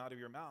talk come out of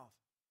your mouth,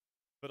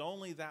 but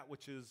only that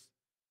which is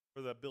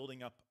for the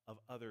building up of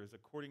others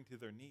according to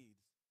their needs,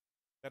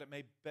 that it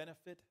may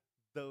benefit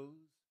those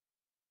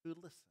who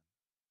listen.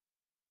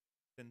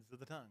 Sins of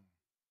the tongue.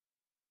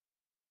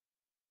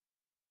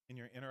 In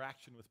your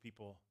interaction with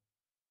people,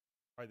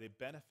 are they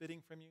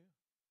benefiting from you?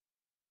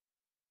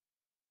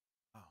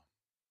 Oh.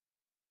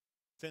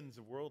 Sins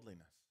of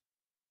worldliness.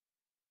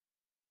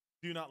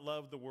 Do not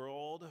love the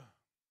world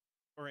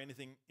or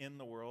anything in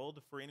the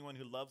world. For anyone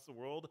who loves the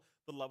world,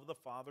 the love of the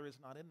Father is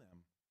not in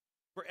them.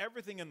 For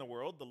everything in the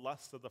world, the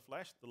lust of the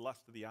flesh, the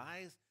lust of the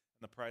eyes,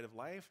 and the pride of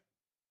life,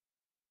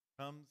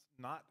 comes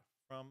not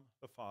from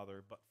the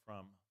Father, but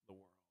from the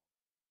world.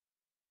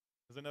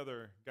 There's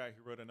another guy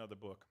who wrote another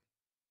book.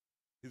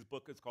 His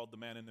book is called The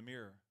Man in the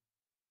Mirror.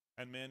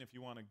 And men, if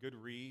you want a good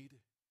read,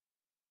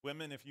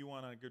 women, if you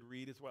want a good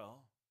read as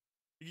well,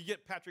 you can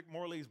get Patrick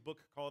Morley's book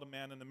called A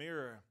Man in the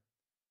Mirror.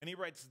 And he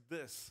writes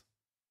this.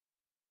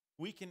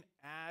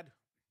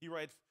 He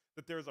writes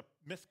that there's a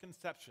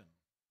misconception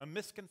in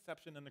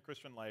the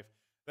Christian life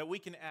that we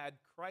can add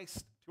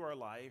Christ to our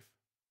life,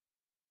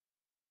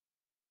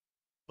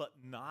 but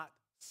not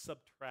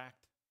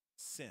subtract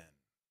sin.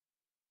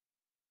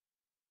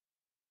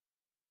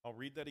 I'll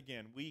read that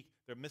again.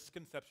 The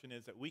misconception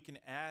is that we can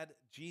add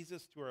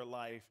Jesus to our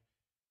life,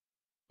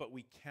 but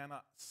we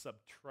cannot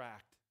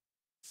subtract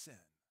sin.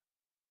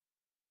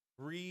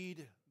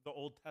 Read the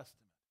Old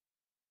Testament.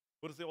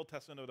 What is the Old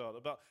Testament about?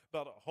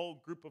 About a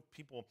whole group of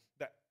people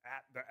that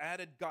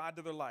added God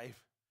to their life,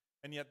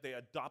 and yet they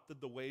adopted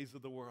the ways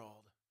of the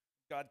world.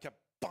 God kept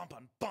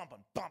bumping,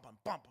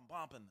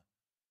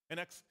 and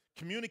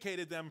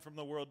excommunicated them from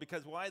the world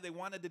because why? They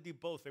wanted to do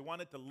both. They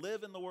wanted to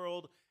live in the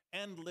world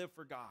and live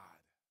for God.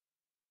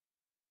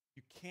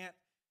 You can't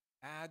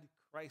add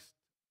Christ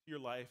to your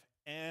life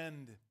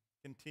and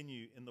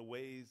continue in the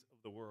ways of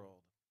the world.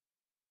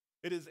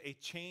 It is a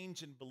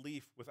change in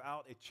belief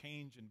without a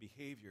change in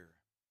behavior.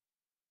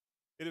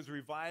 It is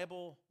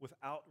revival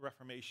without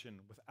reformation,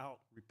 without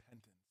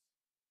repentance.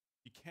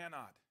 You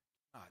cannot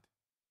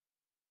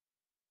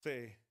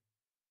say,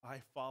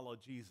 I follow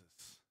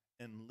Jesus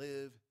and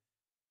live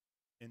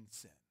in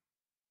sin.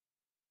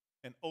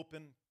 An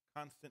open,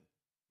 constant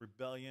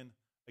rebellion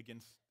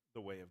against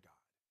the way of God.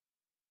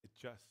 It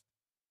just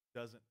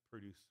doesn't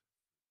produce fruit.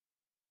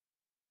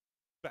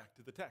 Back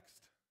to the text.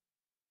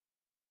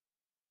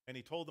 And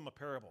he told them a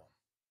parable.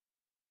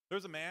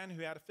 There's a man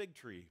who had a fig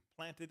tree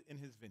planted in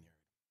his vineyard.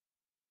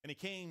 And he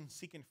came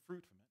seeking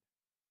fruit from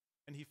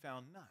it, and he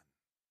found none.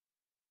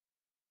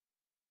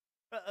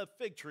 A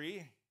fig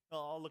tree,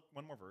 I'll look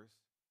one more verse.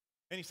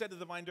 And he said to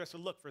the vine dresser,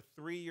 look, for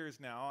 3 years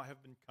now I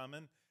have been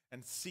coming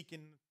and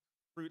seeking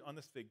fruit on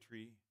this fig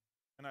tree,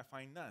 and I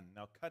find none.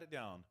 Now cut it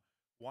down.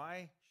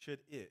 Why should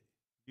it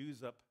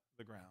use up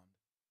the ground?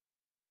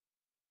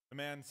 The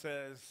man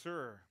says,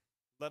 sir,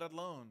 let it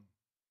alone.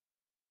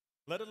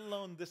 Let it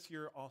alone this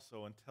year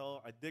also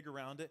until I dig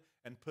around it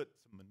and put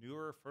some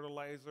manure,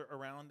 fertilizer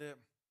around it.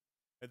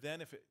 And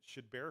then if it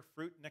should bear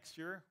fruit next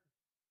year,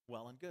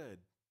 well and good.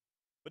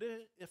 But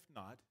if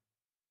not,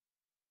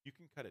 you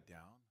can cut it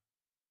down.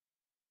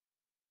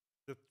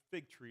 The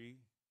fig tree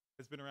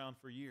has been around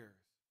for years.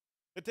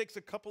 It takes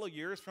a couple of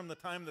years from the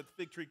time that the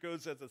fig tree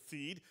goes as a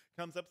seed,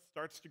 comes up,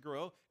 starts to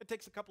grow. It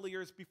takes a couple of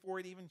years before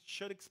it even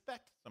should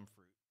expect some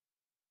fruit.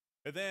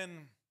 And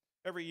then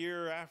every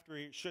year after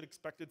he should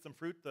expected some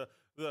fruit,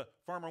 the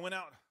farmer went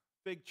out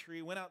and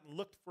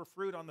looked for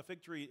fruit on the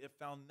fig tree. It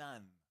found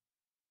none.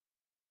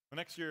 The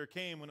next year it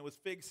came when it was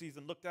fig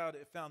season, looked out,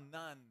 it found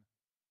none.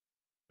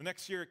 The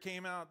next year it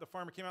came out, the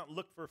farmer came out and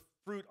looked for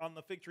fruit on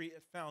the fig tree,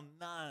 it found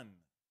none.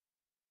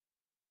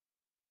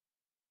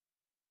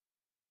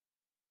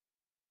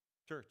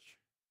 Church,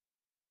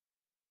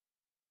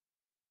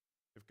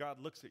 if God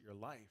looks at your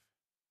life,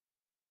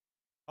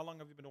 how long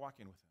have you been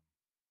walking with him?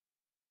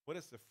 What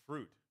is the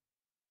fruit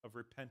of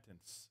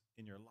repentance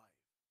in your life?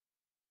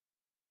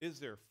 Is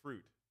there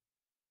fruit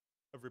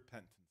of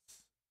repentance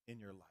in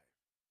your life?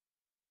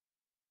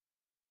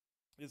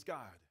 Is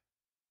God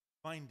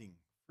finding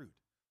fruit,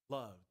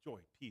 love, joy,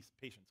 peace,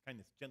 patience,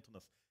 kindness,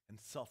 gentleness, and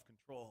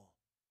self-control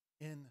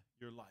in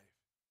your life?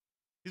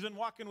 You've been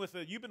walking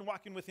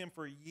with him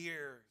for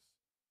years.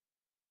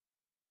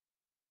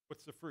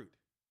 What's the fruit?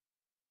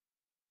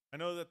 I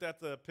know that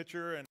that's a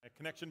picture and a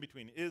connection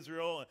between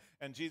Israel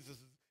and Jesus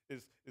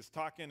is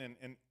talking,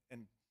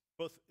 and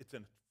both it's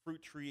a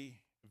fruit tree,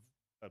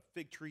 a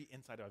fig tree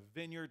inside a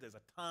vineyard. There's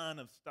a ton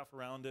of stuff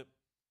around it.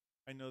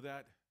 I know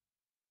that.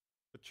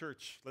 But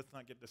church, let's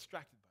not get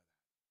distracted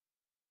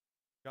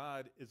by that.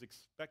 God is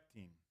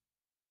expecting,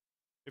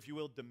 if you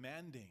will,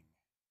 demanding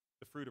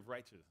the fruit of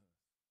righteousness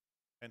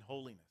and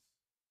holiness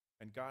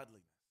and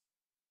godliness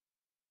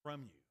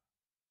from you.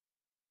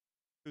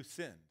 Who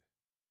sinned?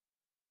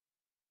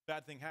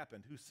 Bad thing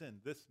happened. Who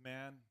sinned? This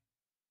man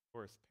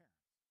or his parents?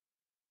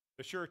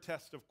 The sure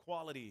test of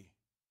quality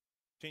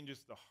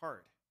changes the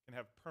heart, can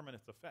have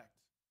permanent effects.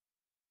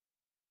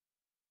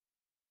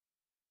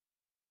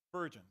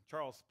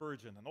 Charles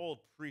Spurgeon, an old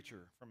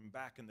preacher from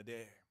back in the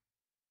day,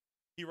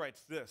 he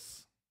writes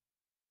this.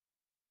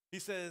 He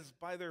says,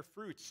 by their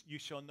fruits you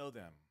shall know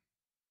them,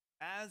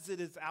 as it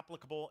is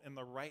applicable in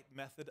the right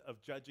method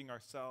of judging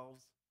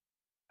ourselves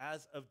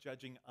as of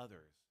judging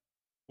others.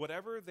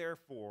 Whatever,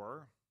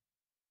 therefore,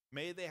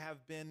 may they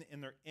have been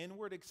in their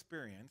inward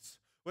experience,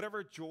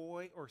 whatever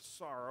joy or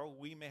sorrow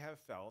we may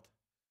have felt,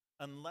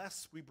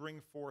 unless we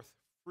bring forth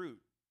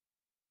fruit,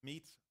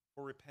 meet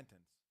for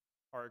repentance,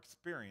 our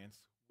experience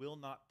will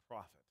not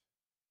profit.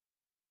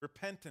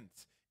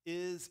 Repentance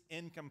is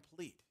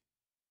incomplete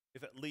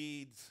if it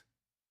leads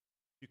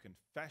to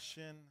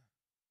confession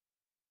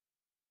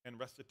and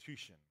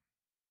restitution.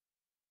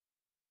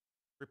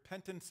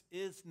 Repentance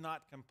is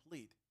not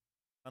complete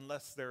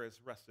unless there is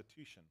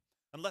restitution,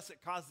 unless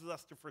it causes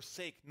us to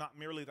forsake not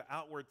merely the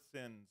outward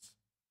sins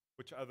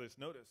which others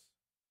notice,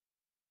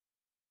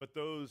 but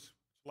those which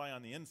lie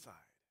on the inside.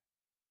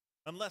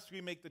 Unless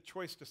we make the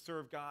choice to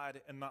serve God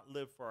and not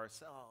live for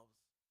ourselves.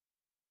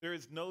 There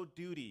is no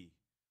duty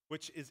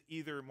which is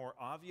either more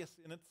obvious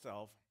in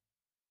itself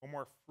or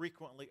more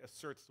frequently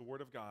asserts the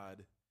word of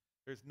God.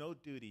 There's no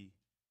duty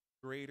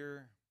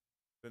greater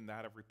than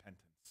that of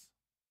repentance.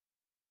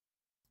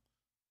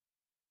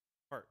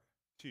 Part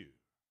 2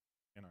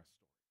 in our story.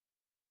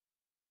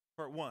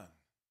 Part 1,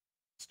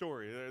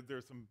 story.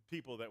 There's some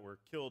people that were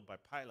killed by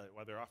Pilate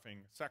while they're offering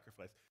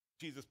sacrifice.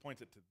 Jesus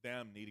points it to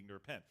them needing to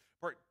repent.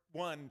 Part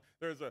one,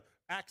 there's an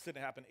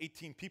accident happened.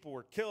 18 people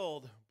were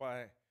killed by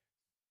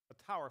a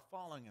tower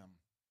falling them.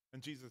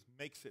 And Jesus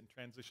makes it and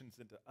transitions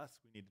into us.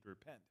 We need to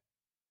repent.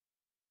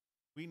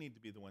 We need to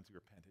be the ones who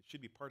repent. It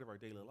should be part of our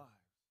daily lives.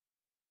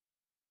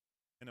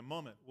 In a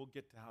moment, we'll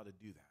get to how to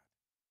do that.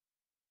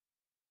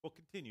 We'll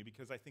continue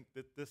because I think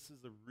that this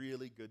is a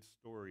really good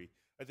story.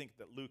 I think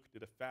that Luke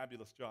did a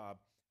fabulous job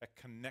at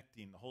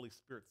connecting, the Holy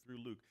Spirit through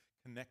Luke,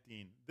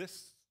 connecting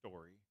this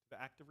story to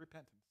the act of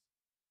repentance.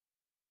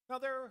 Now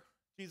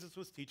Jesus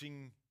was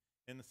teaching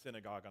in the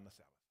synagogue on the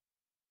Sabbath.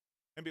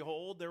 And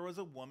behold, there was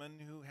a woman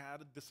who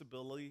had a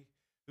disability,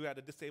 who had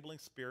a disabling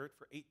spirit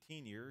for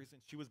 18 years,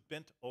 and she was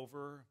bent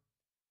over,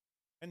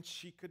 and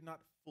she could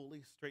not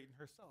fully straighten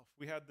herself.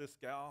 We had this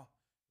gal,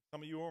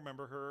 some of you will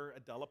remember her,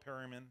 Adela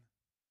Perryman.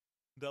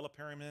 Adela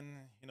Perryman,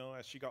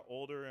 as she got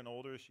older and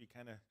older, she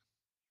kind of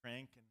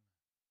shrank. And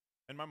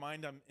in my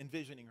mind, I'm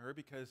envisioning her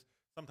because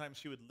sometimes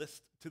she would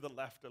list to the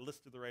left or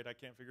list to the right. I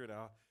can't figure it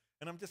out.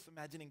 And I'm just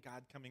imagining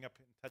God coming up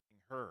and touching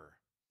her.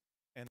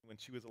 And when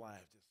she was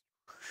alive, just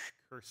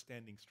her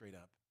standing straight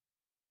up.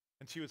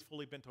 And she was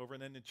fully bent over.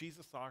 And then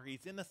Jesus saw her.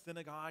 He's in the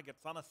synagogue.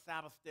 It's on a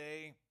Sabbath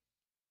day.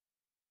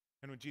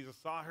 And when Jesus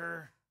saw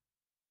her,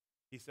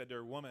 he said to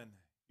her, "Woman,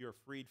 you're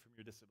freed from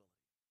your disability."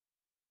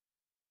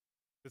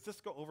 Does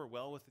this go over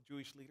well with the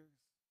Jewish leaders?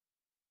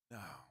 No.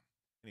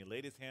 And he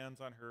laid his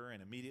hands on her,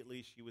 and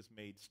immediately she was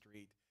made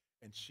straight,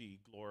 and she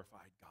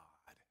glorified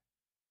God.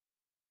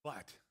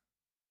 But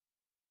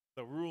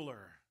the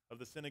ruler of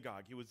the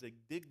synagogue, he was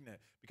indignant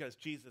because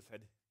Jesus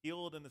had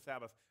healed in the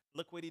Sabbath.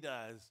 Look what he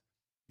does.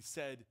 He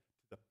said to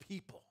the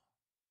people,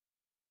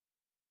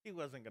 he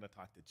wasn't going to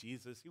talk to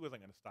Jesus. He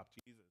wasn't going to stop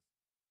Jesus.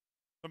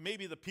 But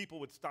maybe the people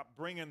would stop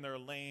bringing their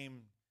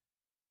lame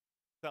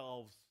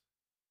selves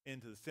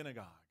into the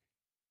synagogue.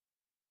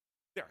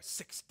 There are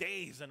 6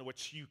 days in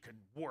which you can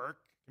work,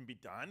 can be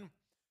done.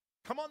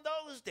 Come on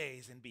those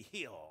days and be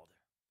healed,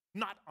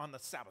 not on the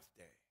Sabbath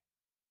day.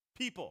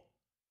 People,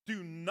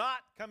 do not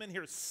come in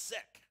here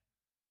sick.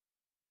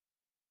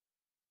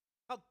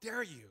 How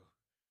dare you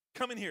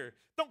come in here?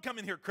 Don't come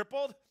in here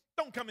crippled.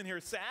 Don't come in here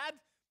sad.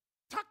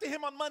 Talk to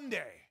him on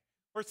Monday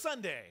or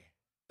Sunday.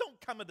 Don't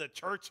come into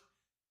church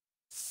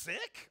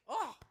sick.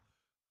 Oh.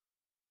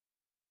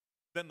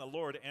 Then the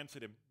Lord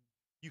answered him,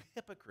 "You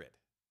hypocrite."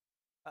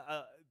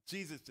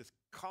 Jesus just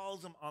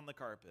calls him on the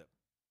carpet.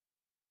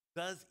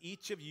 Does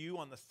each of you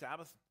on the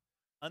Sabbath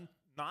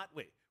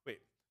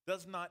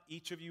Does not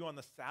each of you on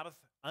the Sabbath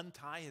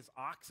untie his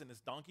ox and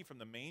his donkey from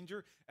the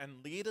manger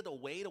and lead it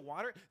away to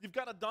water? You've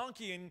got a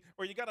donkey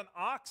or you got an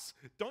ox.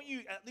 Don't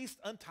you at least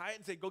untie it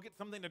and say, "Go get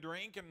something to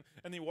drink,"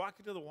 and you walk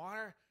it to the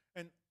water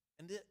and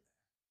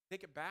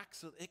take it back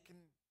so it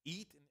can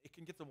eat and it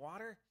can get the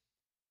water?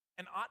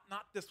 And ought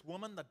not this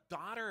woman, the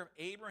daughter of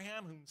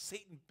Abraham, whom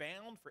Satan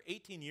bound for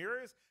 18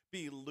 years,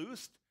 be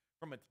loosed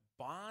from its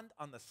bond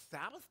on the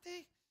Sabbath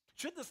day?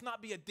 Should this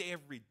not be a day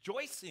of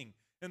rejoicing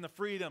in the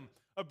freedom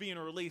of being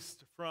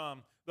released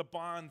from the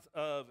bonds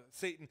of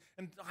Satan?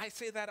 And I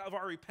say that of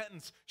our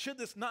repentance. Should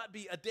this not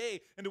be a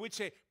day into which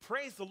say,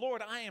 "Praise the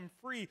Lord, I am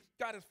free.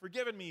 God has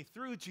forgiven me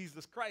through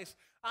Jesus Christ.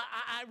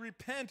 I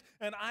repent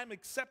and I'm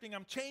accepting,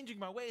 I'm changing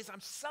my ways.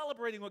 I'm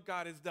celebrating what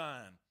God has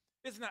done."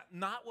 Isn't that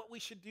not what we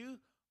should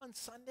do on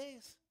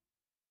Sundays?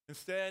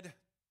 Instead,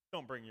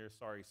 don't bring your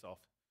sorry self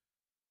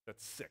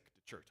that's sick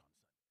to church on Sunday.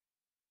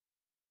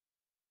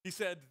 He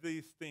said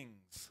these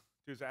things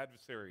to his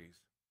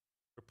adversaries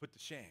were put to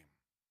shame.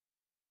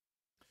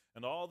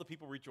 And all the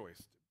people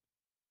rejoiced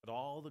at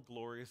all the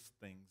glorious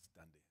things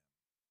done to him.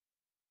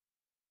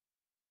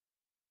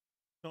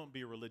 Don't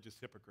be a religious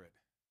hypocrite.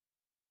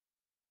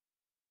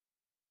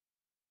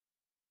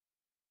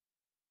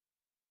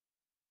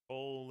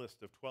 Whole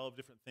list of 12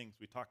 different things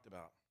we talked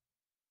about.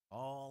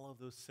 All of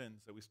those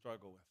sins that we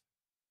struggle with.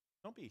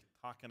 Don't be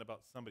talking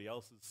about somebody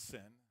else's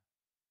sin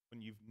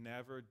when you've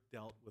never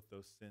dealt with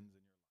those sins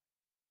in your life.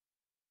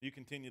 You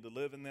continue to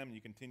live in them.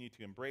 You continue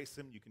to embrace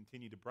them. You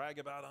continue to brag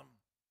about them.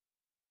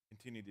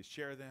 Continue to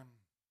share them.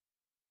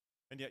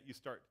 And yet you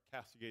start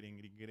castigating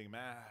and getting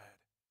mad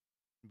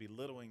and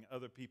belittling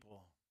other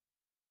people.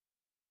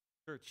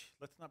 Church,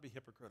 let's not be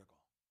hypocritical.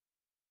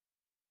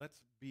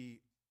 Let's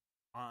be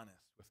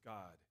honest with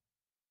God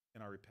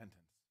in our repentance.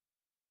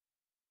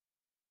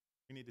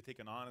 You need to take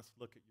an honest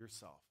look at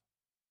yourself.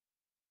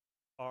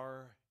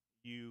 Are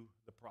you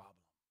the problem?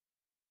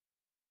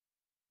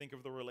 Think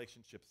of the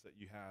relationships that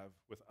you have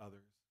with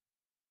others.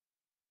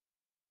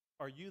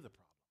 Are you the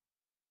problem?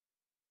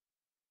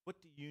 What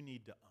do you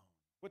need to own?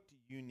 What do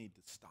you need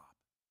to stop?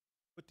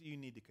 What do you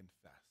need to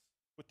confess?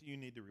 What do you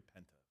need to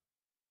repent of?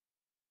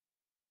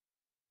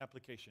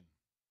 Application.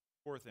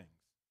 4 things.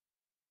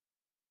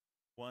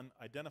 1,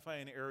 identify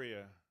an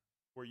area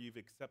where you've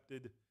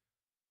accepted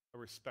a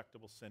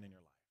respectable sin in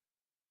your life.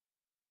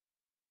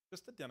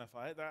 Just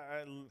identify it.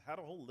 I had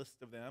a whole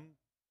list of them.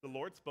 The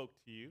Lord spoke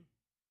to you.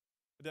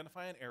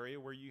 Identify an area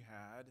where you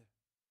had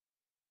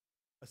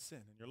a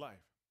sin in your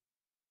life.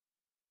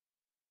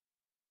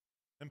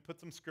 and put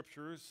some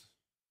scriptures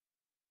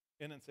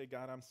in and say,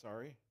 God, I'm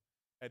sorry.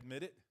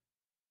 Admit it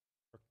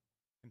or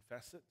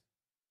confess it.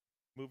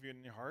 Move it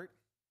in your heart.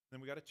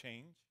 Then we got to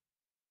change.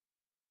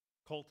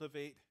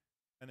 Cultivate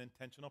an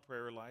intentional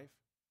prayer life.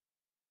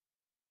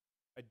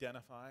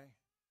 Identify.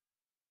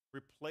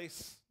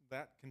 Replace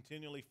that.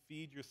 Continually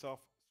feed yourself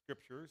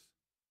scriptures.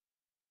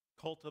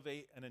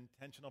 Cultivate an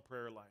intentional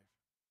prayer life.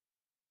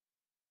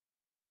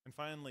 And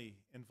finally,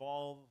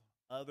 involve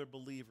other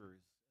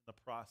believers in the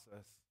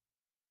process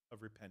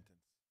of repentance.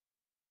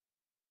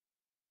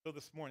 So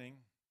this morning,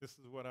 this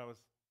is what I was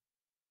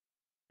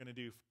going to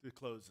do to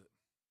close it.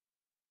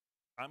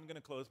 I'm going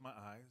to close my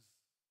eyes.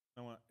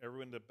 I want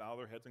everyone to bow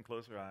their heads and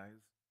close their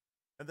eyes.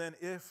 And then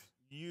if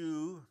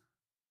you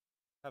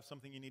have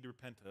something you need to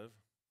repent of,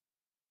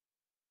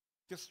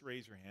 just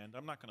raise your hand.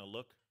 I'm not going to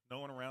look. No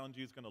one around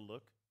you is going to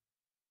look.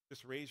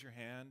 Just raise your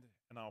hand,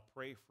 and I'll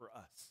pray for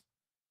us,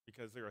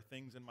 because there are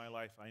things in my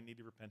life I need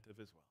to repent of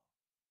as well.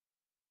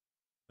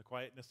 The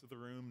quietness of the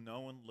room, no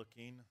one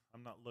looking.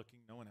 I'm not looking,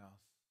 no one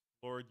else.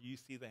 Lord, you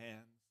see the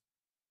hands.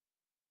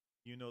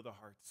 You know the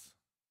hearts.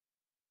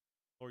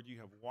 Lord, you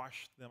have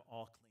washed them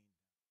all clean.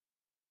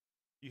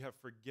 You have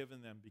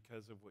forgiven them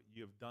because of what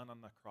you have done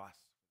on the cross.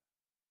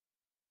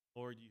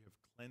 Lord, you have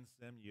cleansed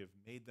them. You have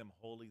made them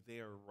holy. They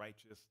are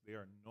righteous. They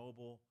are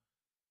noble.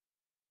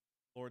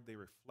 Lord, they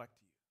reflect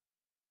you.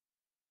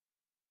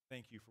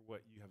 Thank you for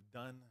what you have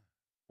done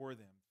for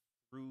them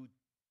through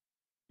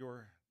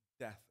your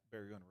death,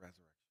 burial, and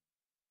resurrection.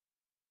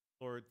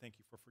 Lord, thank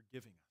you for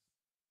forgiving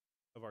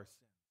us of our sins.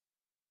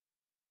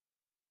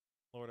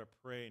 Lord, I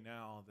pray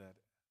now that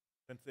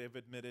since they have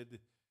admitted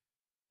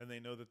and they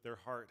know that their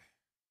heart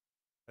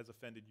has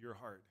offended your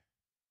heart,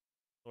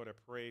 Lord, I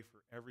pray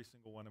for every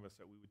single one of us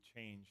that we would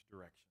change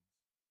directions,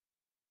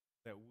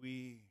 that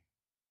we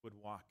would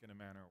walk in a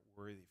manner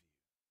worthy of you.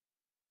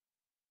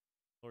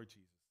 Lord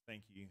Jesus,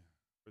 thank you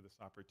for this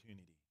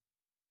opportunity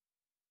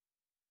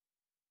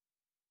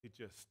to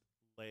just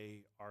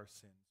lay our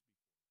sins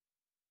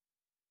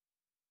before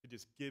you, to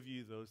just give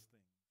you those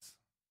things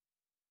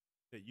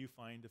that you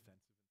find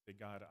offensive and say,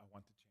 God, I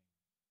want to change.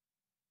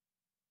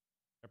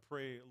 I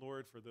pray,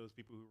 Lord, for those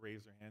people who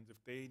raise their hands,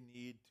 if they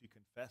need to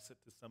confess it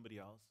to somebody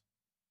else,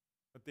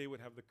 that they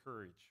would have the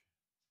courage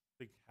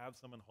to have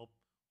someone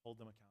hold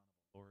them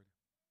accountable, Lord.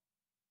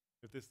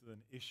 If this is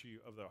an issue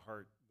of the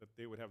heart, that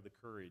they would have the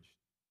courage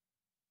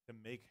to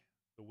make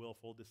the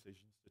willful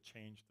decisions to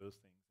change those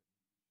things.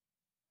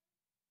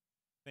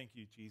 Thank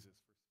you, Jesus,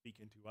 for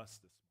speaking to us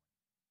this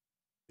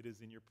morning. It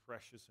is in your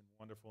precious and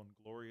wonderful and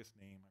glorious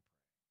name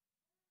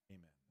I pray.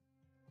 Amen.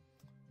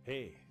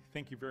 Hey,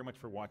 thank you very much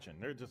for watching.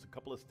 There are just a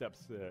couple of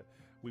steps that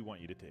we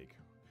want you to take.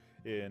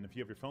 And if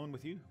you have your phone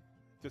with you,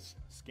 just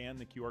scan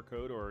the QR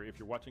code, or if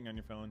you're watching on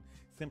your phone,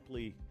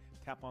 simply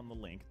tap on the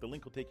link. The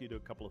link will take you to a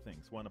couple of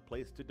things. One, a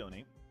place to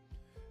donate.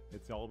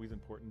 It's always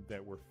important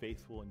that we're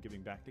faithful in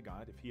giving back to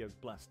God. If He has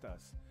blessed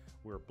us,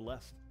 we're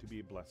blessed to be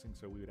a blessing,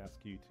 so we would ask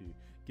you to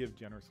give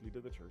generously to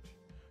the church.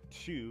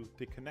 2,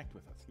 to connect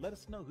with us. Let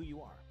us know who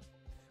you are.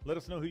 Let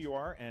us know who you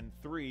are. And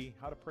 3,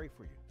 how to pray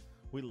for you.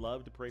 We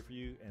love to pray for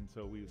you, and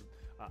so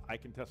I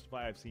can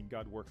testify I've seen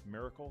God work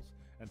miracles,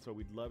 and so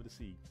we'd love to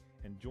see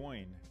and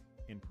join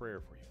in prayer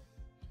for you.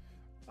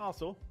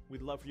 Also,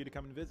 we'd love for you to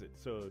come and visit.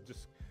 So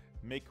just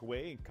make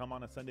way and come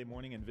on a Sunday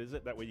morning and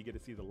visit. That way you get to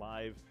see the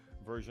live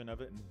version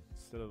of it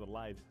instead of the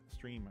live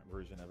stream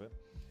version of it.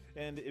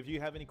 And if you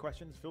have any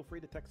questions, feel free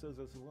to text those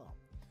as well.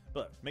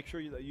 But make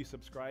sure that you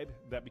subscribe.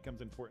 That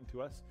becomes important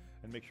to us.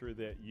 And make sure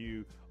that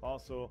you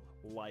also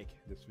like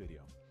this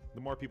video.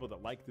 The more people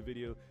that like the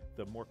video,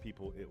 the more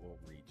people it will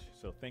reach.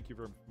 So thank you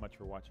very much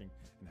for watching,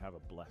 and have a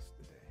blessed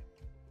day.